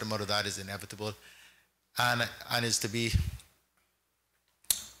 and a certain amount of that is inevitable and is to be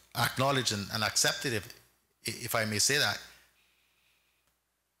acknowledged and accepted, if I may say that.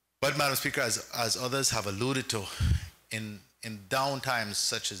 But, Madam Speaker, as others have alluded to, in downtimes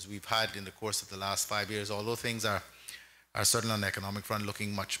such as we've had in the course of the last 5 years, although things are certainly on the economic front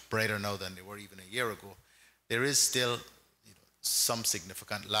looking much brighter now than they were even a year ago, there is still some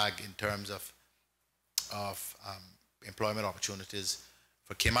significant lag in terms of employment opportunities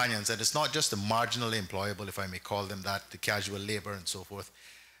for Caymanians. And it's not just the marginally employable, if I may call them that, the casual labor and so forth.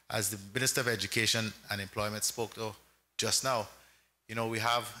 As the Minister of Education and Employment spoke to just now, we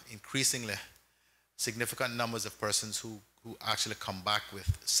have increasingly significant numbers of persons who actually come back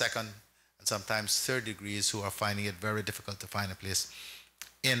with second and sometimes third degrees, who are finding it very difficult to find a place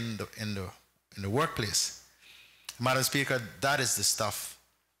in the workplace. Madam Speaker, that is the stuff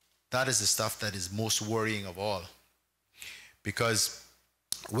that is most worrying of all. Because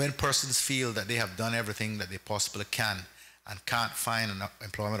when persons feel that they have done everything that they possibly can and can't find an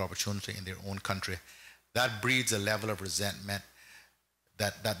employment opportunity in their own country, that breeds a level of resentment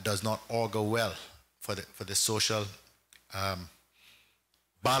that does not augur well for the social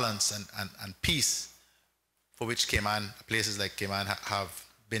balance and peace for which places like Cayman have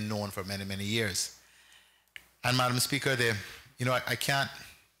been known for many, many years. And Madam Speaker, I can't,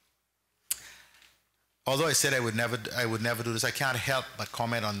 although I said I would never do this, I can't help but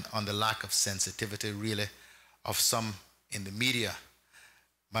comment on the lack of sensitivity, really, of some in the media,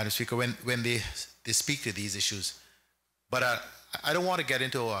 Madam Speaker, when they speak to these issues. But I don't want to get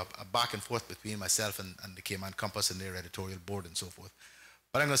into a back and forth between myself and the Cayman Compass and their editorial board and so forth.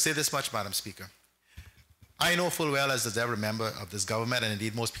 But I'm going to say this much, Madam Speaker. I know full well, as does every member of this government, and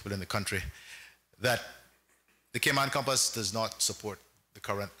indeed most people in the country, that the Cayman Compass does not support the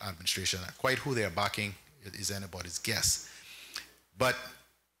current administration. Quite who they are backing is anybody's guess. But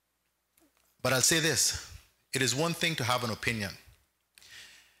I'll say this. It is one thing to have an opinion.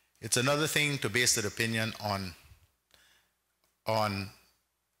 It's another thing to base that opinion on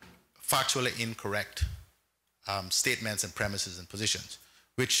factually incorrect statements and premises and positions,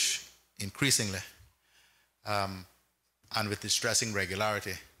 which increasingly and with distressing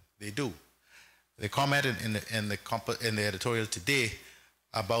regularity they do. They commented in the editorial today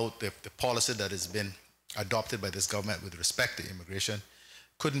about the policy that has been adopted by this government with respect to immigration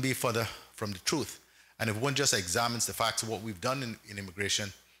couldn't be further from the truth. And if one just examines the facts of what we've done in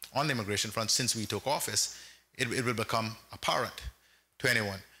immigration, on the immigration front since we took office, it will become apparent to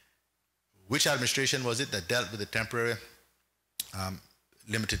anyone. Which administration was it that dealt with the temporary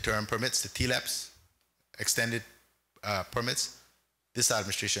limited term permits, the TLEPs, extended permits? This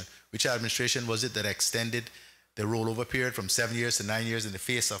administration. Which administration was it that extended the rollover period from 7 years to 9 years in the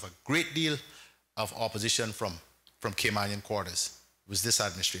face of a great deal of opposition from Caymanian quarters? It was this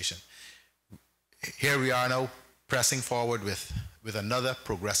administration. Here we are now pressing forward with another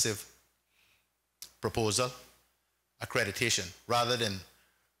progressive proposal, accreditation, rather than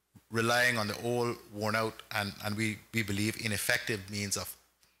relying on the old, worn out, and we believe ineffective means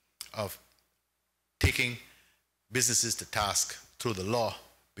of taking businesses to task through the law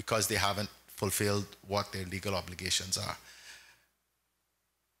because they haven't fulfilled what their legal obligations are.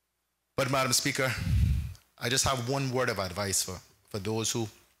 But Madam Speaker, I just have one word of advice for those who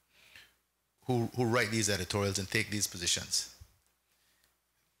write these editorials and take these positions.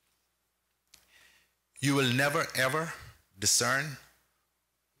 You will never ever discern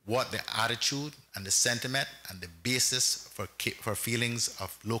what the attitude and the sentiment and the basis for feelings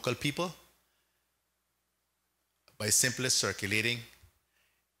of local people by simply circulating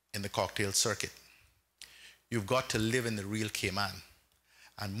in the cocktail circuit. You've got to live in the real Cayman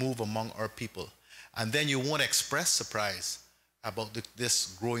and move among our people. And then you won't express surprise about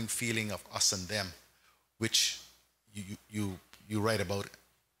this growing feeling of us and them, which you write about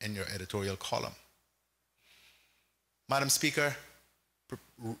in your editorial column. Madam Speaker,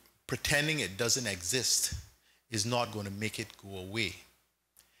 pretending it doesn't exist is not going to make it go away.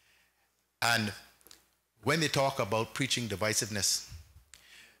 And when they talk about preaching divisiveness,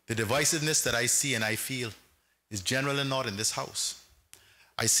 the divisiveness that I see and I feel is generally not in this House.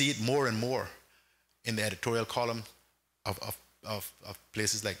 I see it more and more in the editorial column of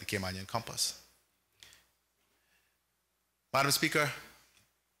places like the Caymanian Compass. Madam Speaker,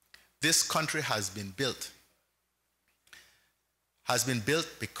 this country has been built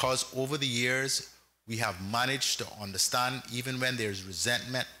because over the years we have managed to understand, even when there's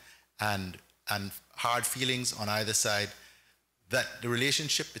resentment and hard feelings on either side, that the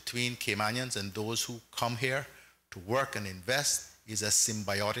relationship between Caymanians and those who come here to work and invest is a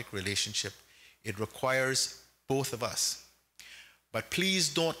symbiotic relationship. It requires both of us. But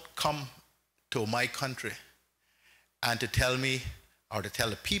please don't come to my country and to tell me, or to tell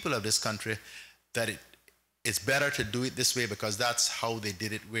the people of this country, that it's better to do it this way because that's how they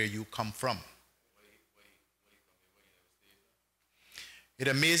did it where you come from. It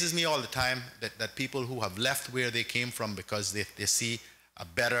amazes me all the time that people who have left where they came from because they see a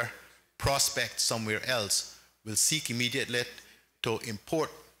better prospect somewhere else will seek immediately to import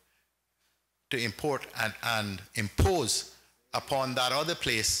and impose upon that other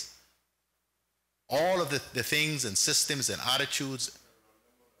place all of the things and systems and attitudes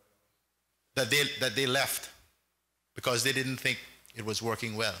that they left because they didn't think it was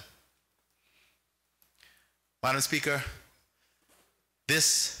working well. Madam Speaker,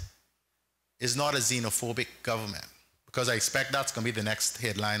 this is not a xenophobic government, because I expect that's going to be the next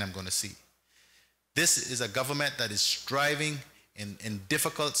headline I'm going to see. This is a government that is striving in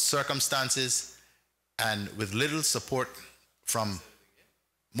difficult circumstances and with little support from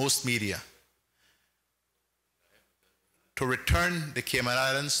most media to return the Cayman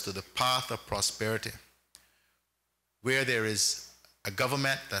Islands to the path of prosperity, where there is a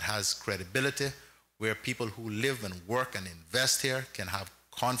government that has credibility, where people who live and work and invest here can have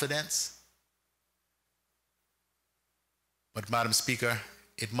confidence. But Madam Speaker,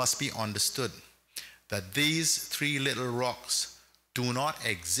 it must be understood that these three little rocks do not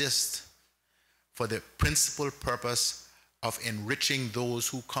exist for the principal purpose of enriching those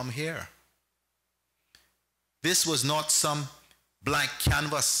who come here. This was not some blank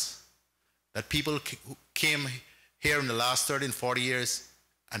canvas that people who came here in the last 30 and 40 years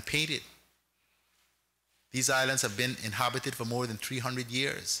and painted. These islands have been inhabited for more than 300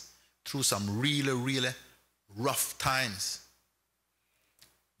 years through some really, really rough times.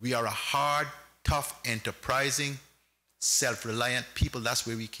 We are a hard, tough, enterprising, self-reliant people. That's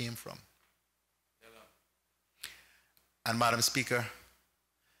where we came from. And Madam Speaker,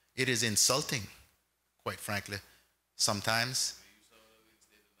 it is insulting, quite frankly, sometimes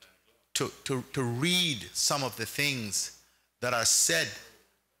to read some of the things that are said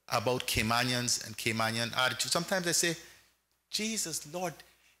about Caymanians and Caymanian attitude. Sometimes I say, Jesus, Lord,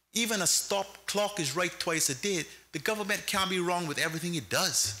 even a stop clock is right twice a day. The government can't be wrong with everything it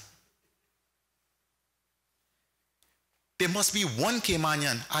does. There must be one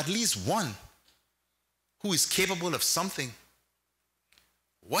Caymanian, at least one, who is capable of something.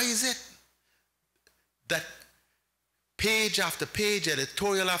 Why is it that page after page,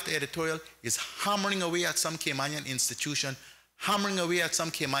 editorial after editorial is hammering away at some Caymanian institution, hammering away at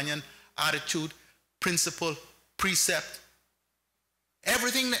some Caymanian attitude, principle, precept?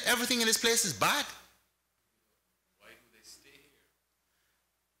 Everything in this place is bad. Why do they stay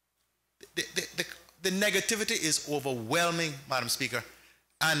here? The negativity is overwhelming, Madam Speaker.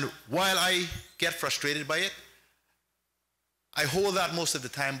 And while I get frustrated by it, I hold that most of the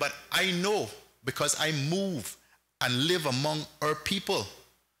time, but I know, because I move and live among our people,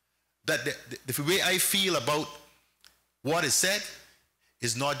 that the way I feel about what is said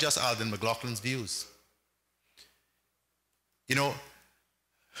is not just Alden McLaughlin's views. You know,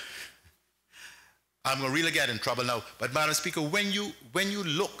 I'm going to really get in trouble now. But Madam Speaker, when you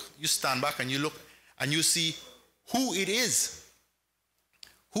look, you stand back and you look and you see who it is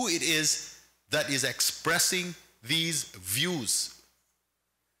that is expressing these views.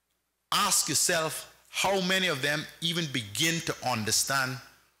 Ask yourself how many of them even begin to understand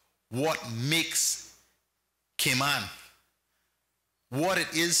what makes Cayman, what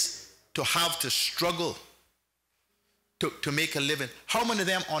it is to have to struggle to make a living. How many of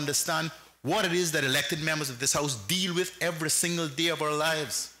them understand what it is that elected members of this House deal with every single day of our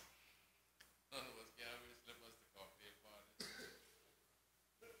lives?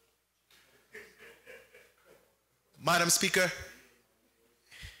 Madam Speaker,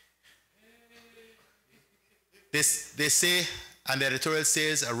 they say, and the editorial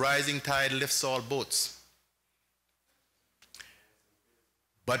says, a rising tide lifts all boats.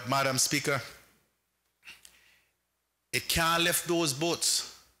 But Madam Speaker, it can't lift those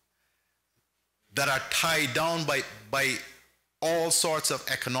boats that are tied down by all sorts of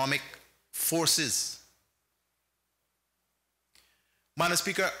economic forces. Madam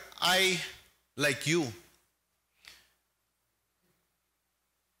Speaker, I, like you,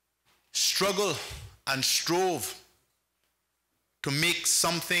 struggle and strove to make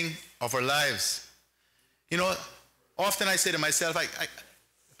something of our lives. You know, often I say to myself,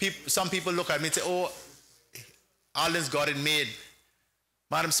 some people look at me and say, oh, Alden's got it made.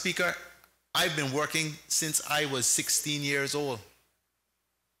 Madam Speaker, I've been working since I was 16 years old.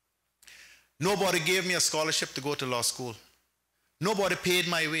 Nobody gave me a scholarship to go to law school. Nobody paid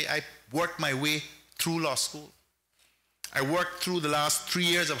my way. I worked my way through law school. I worked through the last 3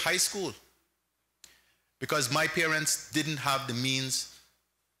 years of high school because my parents didn't have the means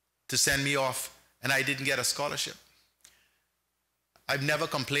to send me off and I didn't get a scholarship. I've never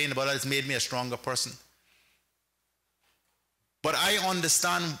complained about it. It's made me a stronger person. But I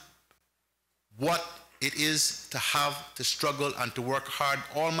understand what it is to have to struggle and to work hard.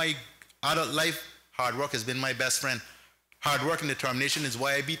 All my adult life, hard work has been my best friend. Hard work and determination is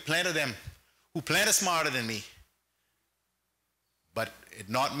why I beat plenty of them who plenty smarter than me. But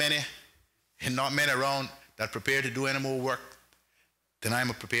not many around that prepared to do any more work than I'm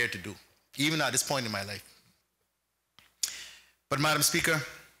prepared to do, even at this point in my life. But Madam Speaker,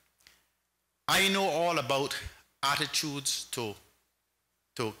 I know all about attitudes to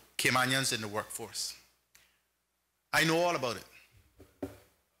Caymanians in the workforce. I know all about it.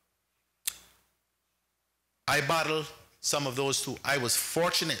 I battle some of those too. I was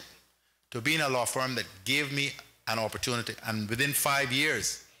fortunate to be in a law firm that gave me an opportunity, and within 5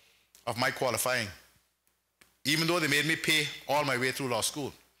 years of my qualifying, even though they made me pay all my way through law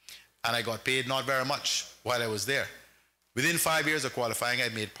school, and I got paid not very much while I was there, within 5 years of qualifying, I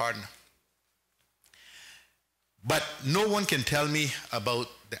made partner. But no one can tell me about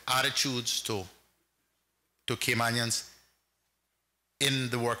the attitudes to Caymanians in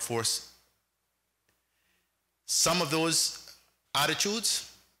the workforce. Some of those attitudes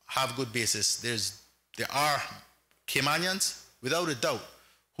have good basis. There are Caymanians, without a doubt,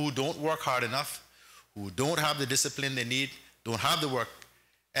 who don't work hard enough, who don't have the discipline they need, don't have the work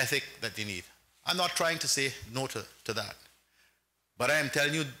ethic that they need. I'm not trying to say no to that. But I am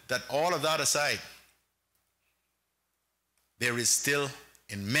telling you that all of that aside, there is still,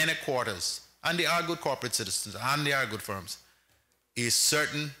 in many quarters, and they are good corporate citizens, and they are good firms, a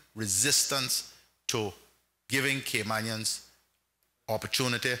certain resistance to giving Caymanians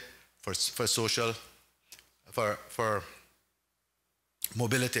opportunity for social, for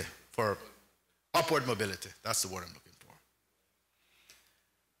mobility, for upward mobility. That's the word I'm looking for.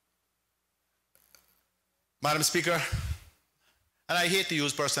 Madam Speaker, and I hate to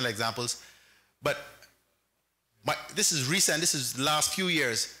use personal examples, but this is recent, this is the last few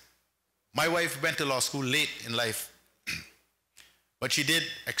years. My wife went to law school late in life, but she did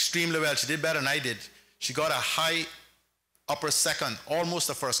extremely well. She did better than I did. She got a high upper second, almost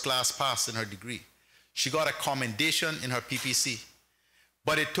a first class pass in her degree. She got a commendation in her PPC,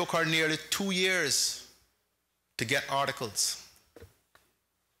 but it took her nearly 2 years to get articles.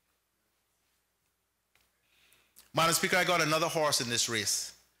 Madam Speaker, I got another horse in this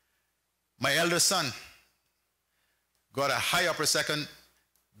race. My elder son got a high upper second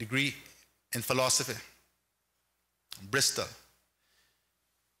degree in philosophy in Bristol.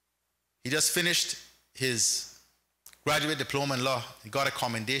 He just finished his graduate diploma in law. He got a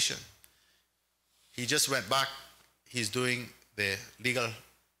commendation. He just went back. He's doing the legal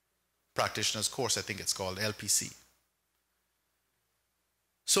practitioner's course, I think it's called LPC.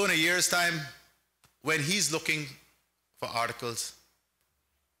 So in a year's time, when he's looking for articles,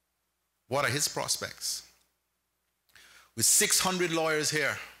 what are his prospects? With 600 lawyers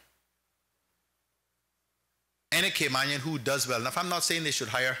here, any Caymanian who does well enough, I'm not saying they should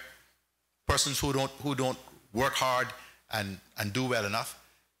hire persons who don't work hard and do well enough.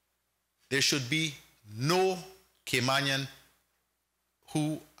 There should be no Caymanian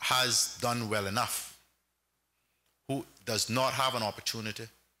who has done well enough, who does not have an opportunity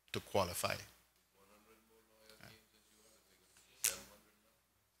to qualify.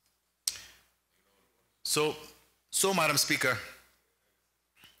 So, Madam Speaker,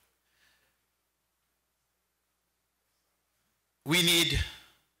 we need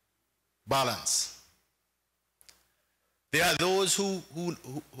balance. There are those who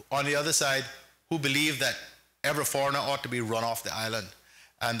on the other side, who believe that every foreigner ought to be run off the island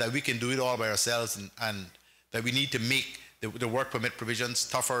and that we can do it all by ourselves, and that we need to make the work permit provisions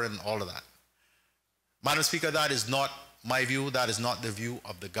tougher and all of that. Madam Speaker, that is not my view. That is not the view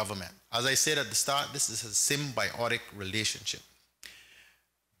of the government. As I said at the start, this is a symbiotic relationship.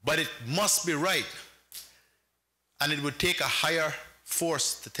 But it must be right, and it would take a higher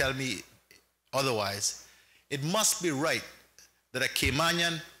force to tell me otherwise. It must be right that a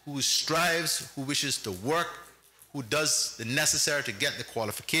Caymanian who strives, who wishes to work, who does the necessary to get the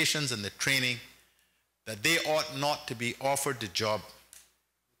qualifications and the training, that they ought not to be offered the job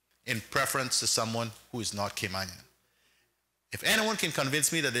in preference to someone who is not Caymanian. If anyone can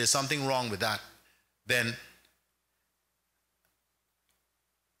convince me that there's something wrong with that, then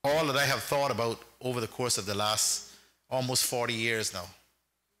all that I have thought about over the course of the last almost 40 years now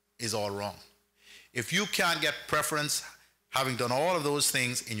is all wrong. If you can't get preference, having done all of those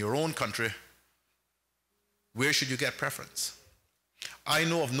things in your own country, where should you get preference? I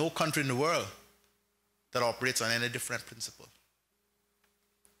know of no country in the world that operates on any different principle.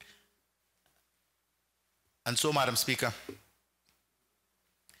 And so, Madam Speaker,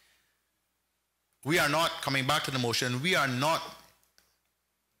 we are not, coming back to the motion, we are not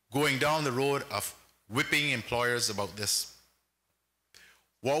going down the road of whipping employers about this.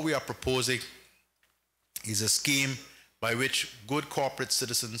 What we are proposing is a scheme by which good corporate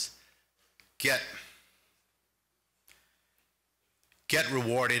citizens get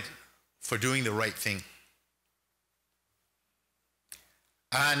rewarded for doing the right thing.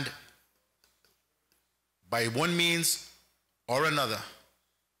 And by one means or another,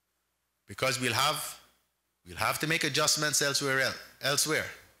 because we'll have to make adjustments elsewhere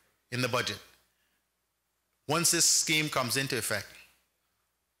in the budget. Once this scheme comes into effect,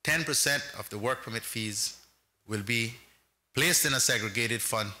 10% of the work permit fees will be placed in a segregated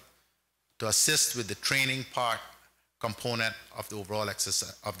fund to assist with the training part component of the overall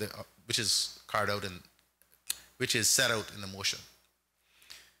exercise which is carried out which is set out in the motion.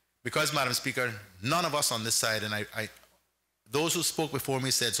 Because, Madam Speaker, none of us on this side, and those who spoke before me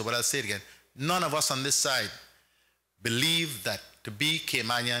said so, but I'll say it again, none of us on this side believe that to be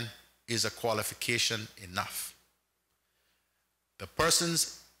Caymanian is a qualification enough. The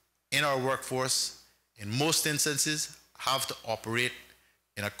persons in our workforce, in most instances, have to operate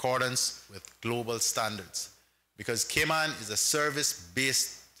in accordance with global standards, because Cayman is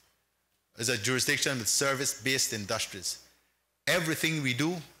a jurisdiction with service-based industries. Everything we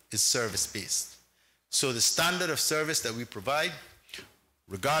do is service-based. So the standard of service that we provide,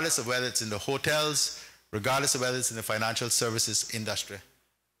 regardless of whether it's in the hotels, regardless of whether it's in the financial services industry,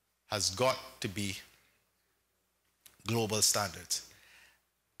 has got to be global standards.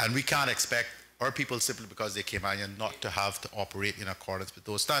 And we can't expect our people, simply because they're Caymanian, not to have to operate in accordance with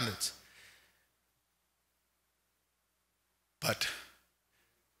those standards. But,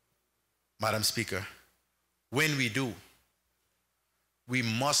 Madam Speaker, when we do, we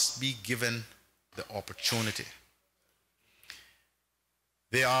must be given the opportunity.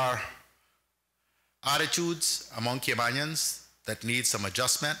 There are attitudes among Caymanians that need some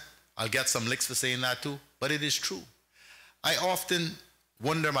adjustment. I'll get some licks for saying that too, but it is true. I often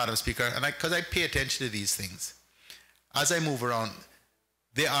wonder, Madam Speaker, and because I pay attention to these things, as I move around,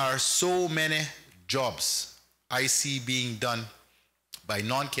 there are so many jobs I see being done by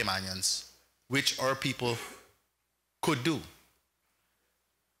non-Caymanians which our people could do.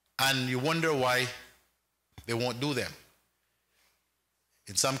 And you wonder why they won't do them.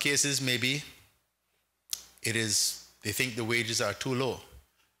 In some cases, maybe it is they think the wages are too low.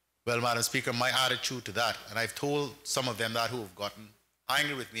 Well, Madam Speaker, my attitude to that, and I've told some of them that who have gotten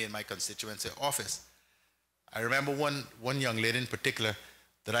angry with me in my constituency office. I remember one young lady in particular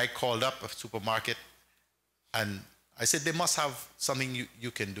that I called up a supermarket, and I said, they must have something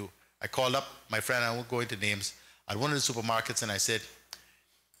you can do. I called up my friend, I won't go into names, at one of the supermarkets, and I said,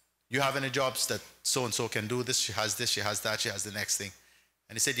 you have any jobs that so-and-so can do this? She has that, she has the next thing.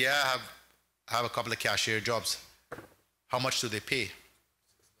 And he said, yeah, I have a couple of cashier jobs. How much do they pay?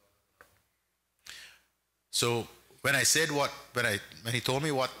 So when I said when he told me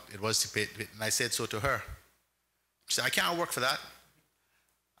what it was to pay, and I said so to her, she said, I can't work for that.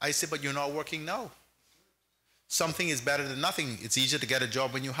 I said, but you're not working now. Something is better than nothing. It's easier to get a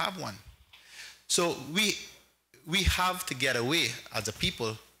job when you have one. So we have to get away as a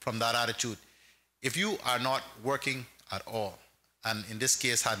people from that attitude. If you are not working at all, and in this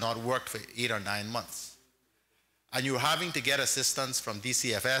case had not worked for 8 or 9 months, and you're having to get assistance from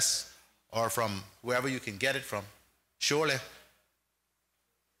DCFS or from whoever you can get it from, surely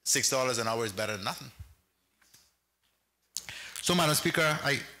 $6 an hour is better than nothing. So, Madam Speaker,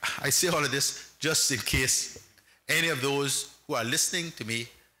 I say all of this just in case any of those who are listening to me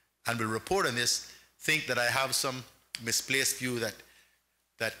and will report on this think that I have some misplaced view that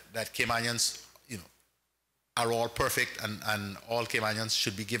Caymanians, are all perfect and all Caymanians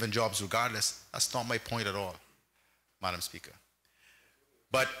should be given jobs regardless. That's not my point at all, Madam Speaker.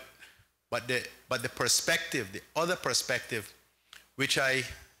 But the perspective, the other perspective, which I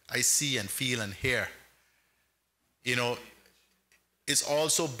see and feel and hear, is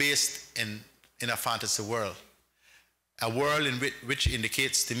also based in a fantasy world. A world in which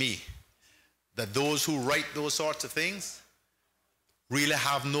indicates to me that those who write those sorts of things really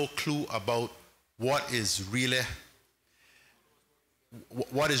have no clue about what is really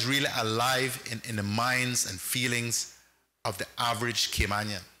alive in the minds and feelings of the average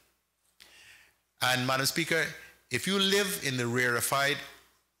Caymanian. And Madam Speaker, if you live in the rarefied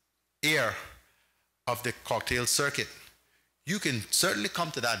air of the cocktail circuit, you can certainly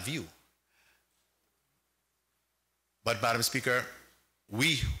come to that view. But Madam Speaker,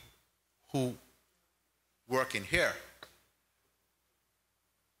 we who work in here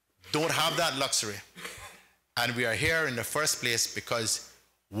don't have that luxury. And we are here in the first place because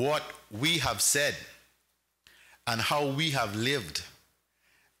what we have said and how we have lived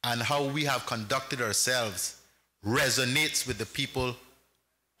and how we have conducted ourselves resonates with the people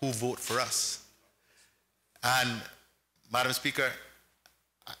who vote for us. And Madam Speaker,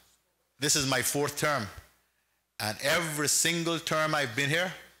 this is my 4th term, and every single term I've been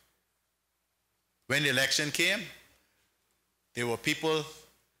here, when the election came, there were people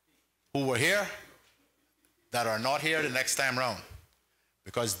who were here that are not here the next time round.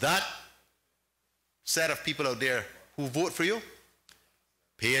 Because that set of people out there who vote for you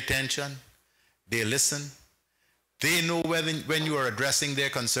pay attention, they listen, they know when you are addressing their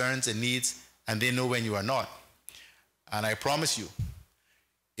concerns and needs, and they know when you are not. And I promise you,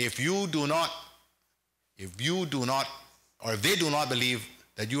 if they do not believe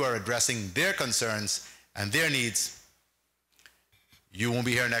that you are addressing their concerns and their needs, you won't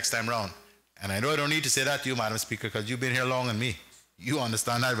be here next time round. And I know I don't need to say that to you, Madam Speaker, because you've been here longer than me. You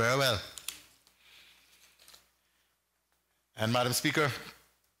understand that very well. And Madam Speaker,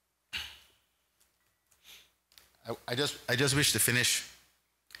 I just wish to finish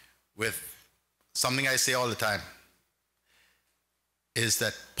with something I say all the time, is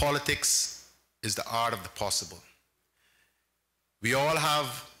that politics is the art of the possible. We all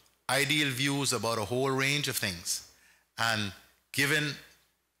have ideal views about a whole range of things, and given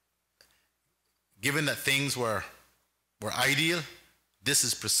that things were ideal, this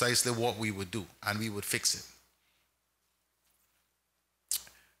is precisely what we would do, and we would fix it.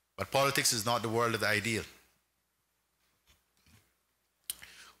 But politics is not the world of the ideal.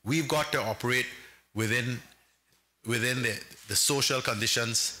 We've got to operate within the social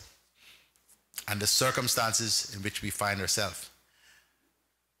conditions and the circumstances in which we find ourselves.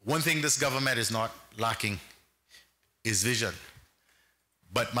 One thing this government is not lacking is vision.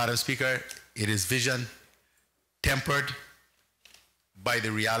 But, Madam Speaker, it is vision tempered by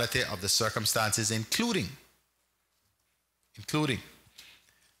the reality of the circumstances, including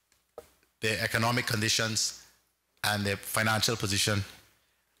the economic conditions and the financial position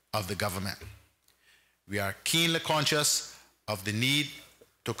of the government. We are keenly conscious of the need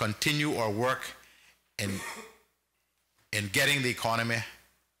to continue our work in getting the economy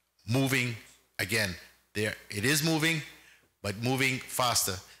moving again. It is moving, but moving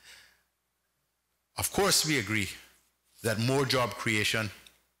faster. Of course, we agree that more job creation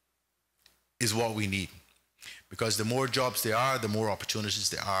is what we need, because the more jobs there are, the more opportunities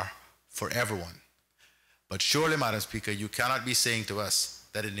there are for everyone. But surely, Madam Speaker, you cannot be saying to us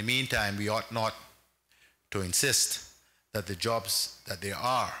that in the meantime we ought not to insist that the jobs that there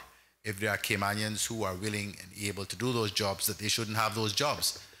are, if there are Caymanians who are willing and able to do those jobs, that they shouldn't have those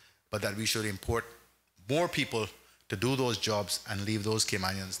jobs, but that we should import more people to do those jobs and leave those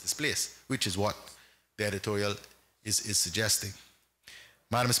Caymanians displaced, which is what the editorial is suggesting.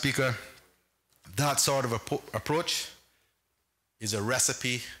 Madam Speaker, that sort of approach is a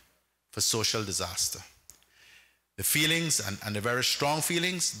recipe for social disaster. the feelings and the very strong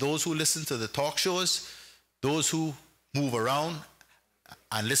feelings, those who listen to the talk shows, those who move around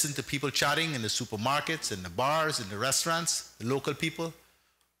and listen to people chatting in the supermarkets, in the bars, in the restaurants, the local people,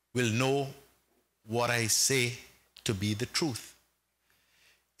 will know what I say to be the truth.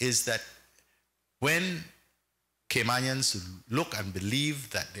 Is that when Caymanians look and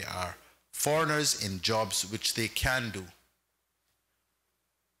believe that there are foreigners in jobs which they can do,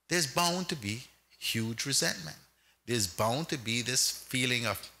 there's bound to be huge resentment. There's bound to be this feeling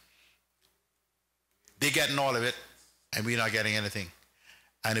of they're getting all of it and we're not getting anything.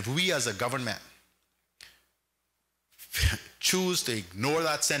 And if we as a government choose to ignore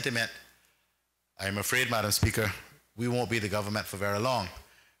that sentiment, I'm afraid, Madam Speaker, we won't be the government for very long.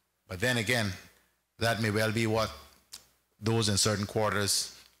 But then again, that may well be what those in certain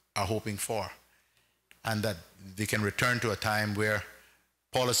quarters are hoping for, and that they can return to a time where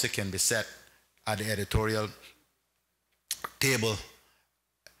policy can be set at the editorial table.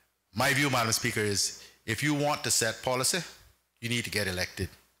 My view, Madam Speaker, is if you want to set policy, you need to get elected.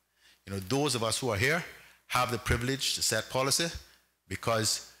 You know, those of us who are here have the privilege to set policy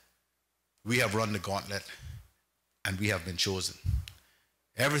because we have run the gauntlet and we have been chosen.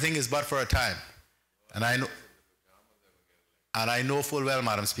 Everything is but for a time. And I know full well,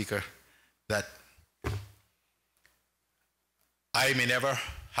 Madam Speaker, that I may never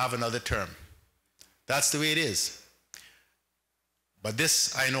have another term. That's the way it is. But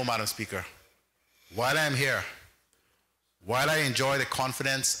this I know, Madam Speaker, while I'm here, while I enjoy the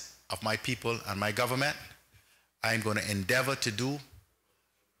confidence of my people and my government, I'm going to endeavor to do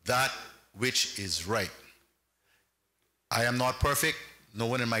that which is right. I am not perfect. No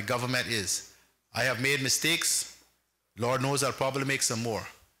one in my government is. I have made mistakes. Lord knows I'll probably make some more.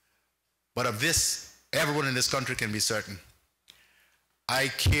 But of this, everyone in this country can be certain. I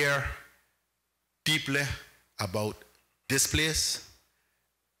care deeply about this place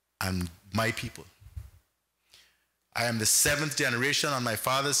and my people. I am the 7th generation on my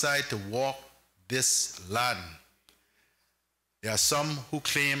father's side to walk this land. There are some who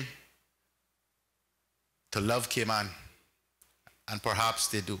claim to love Cayman, and perhaps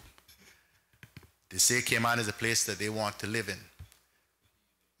they do. They say Cayman is a place that they want to live in.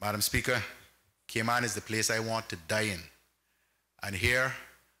 Madam Speaker, Cayman is the place I want to die in. And here,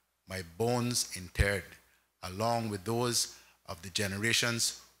 my bones interred, along with those of the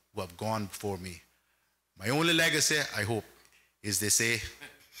generations who have gone before me. My only legacy, I hope, is they say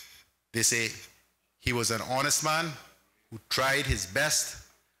he was an honest man who tried his best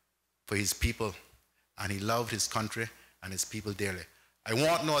for his people, and he loved his country and his people dearly. I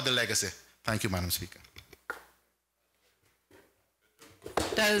want no other legacy. Thank you, Madam Speaker.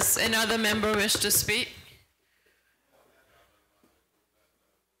 Does another member wish to speak?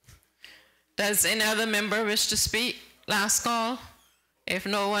 Does another member wish to speak? Last call. If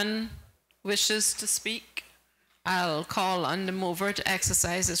no one wishes to speak, I'll call on the mover to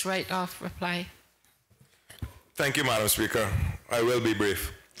exercise his right of reply. Thank you, Madam Speaker. I will be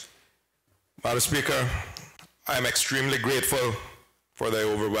brief. Madam Speaker, I am extremely grateful for the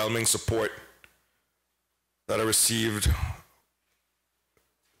overwhelming support that I received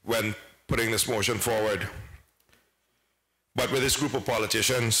when putting this motion forward. But with this group of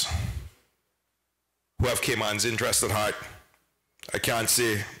politicians who have Cayman's interest at heart, I can't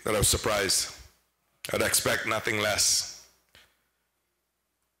say that I was surprised. I'd expect nothing less.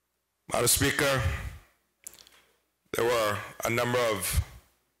 Madam Speaker, there were a number of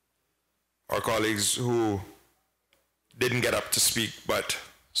our colleagues who didn't get up to speak but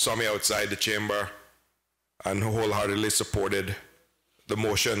saw me outside the chamber and wholeheartedly supported the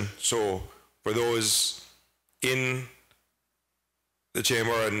motion. So for those in the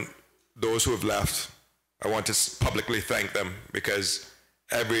chamber and those who have left, I want to publicly thank them, because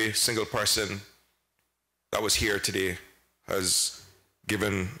every single person that was here today has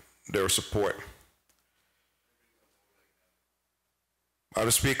given their support.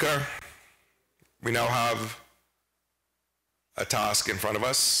 Madam Speaker, we now have a task in front of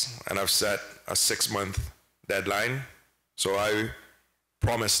us, and I've set a 6-month deadline. So I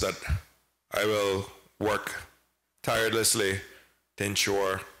promise that I will work tirelessly to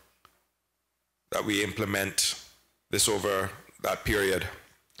ensure that we implement this over that period.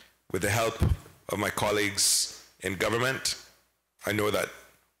 With the help of my colleagues in government, I know that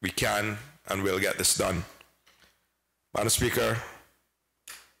we can and will get this done. Madam Speaker,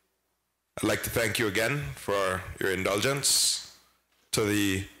 I'd like to thank you again for your indulgence. To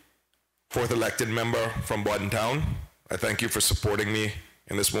the 4th elected member from Bodden Town, I thank you for supporting me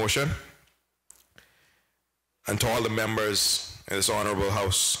in this motion. And to all the members in this honorable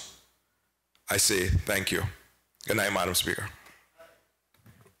house, I say thank you. Good night, Madam Speaker.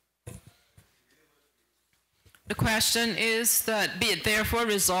 The question is that be it therefore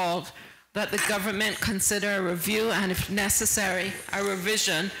resolved that the government consider a review and, if necessary, a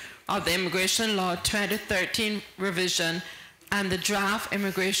revision of the Immigration Law 2013 revision and the draft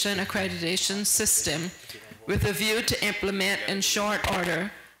immigration accreditation system with a view to implement in short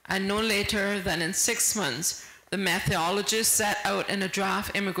order and no later than in 6 months the methodology set out in the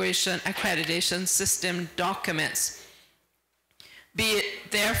draft immigration accreditation system documents. Be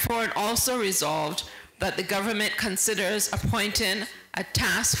it therefore also resolved that the government considers appointing a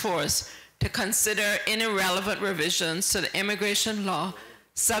task force to consider any relevant revisions to the immigration law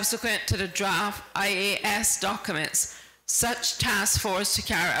subsequent to the draft IAS documents. Such task force to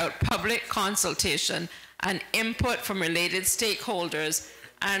carry out public consultation and input from related stakeholders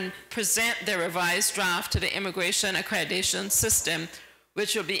and present their revised draft to the immigration accreditation system,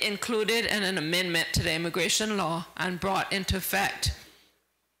 which will be included in an amendment to the immigration law and brought into effect.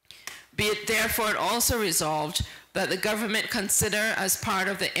 Be it therefore also resolved that the government consider as part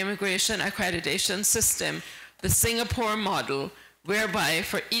of the immigration accreditation system the Singapore model, whereby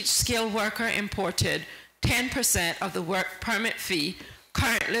for each skilled worker imported, 10% of the work permit fee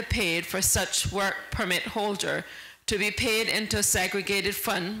currently paid for such work permit holder to be paid into a segregated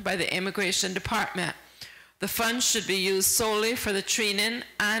fund by the Immigration Department. The funds should be used solely for the training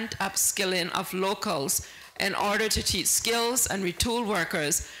and upskilling of locals in order to teach skills and retool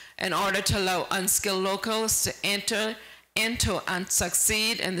workers in order to allow unskilled locals to enter into and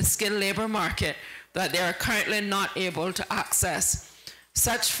succeed in the skilled labor market that they are currently not able to access.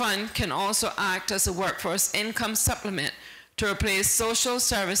 Such fund can also act as a workforce income supplement to replace social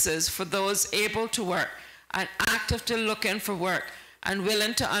services for those able to work and actively looking for work and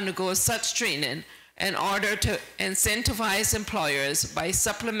willing to undergo such training in order to incentivize employers by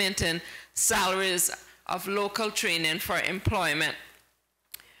supplementing salaries of local training for employment.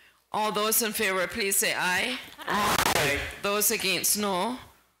 All those in favor, please say aye. Aye. Those against, no.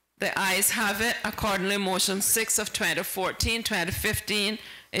 The ayes have it. Accordingly, motion 6 of 2014-2015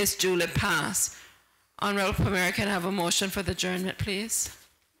 is duly passed. Honourable Premier, can I have a motion for the adjournment, please?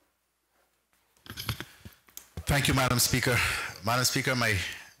 Thank you, Madam Speaker. Madam Speaker,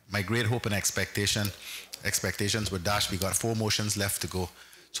 my great hope and expectations were dashed. We got 4 motions left to go.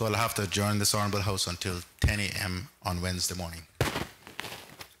 So I'll have to adjourn this Honourable House until 10 a.m. on Wednesday morning.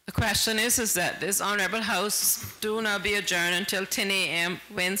 The question is that this Honourable House do now be adjourned until 10 a.m.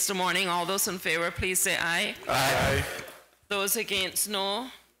 Wednesday morning. All those in favour, please say aye. Aye. Those against, no.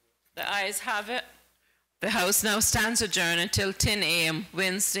 The ayes have it. The House now stands adjourned until 10 a.m.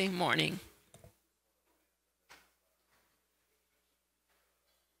 Wednesday morning.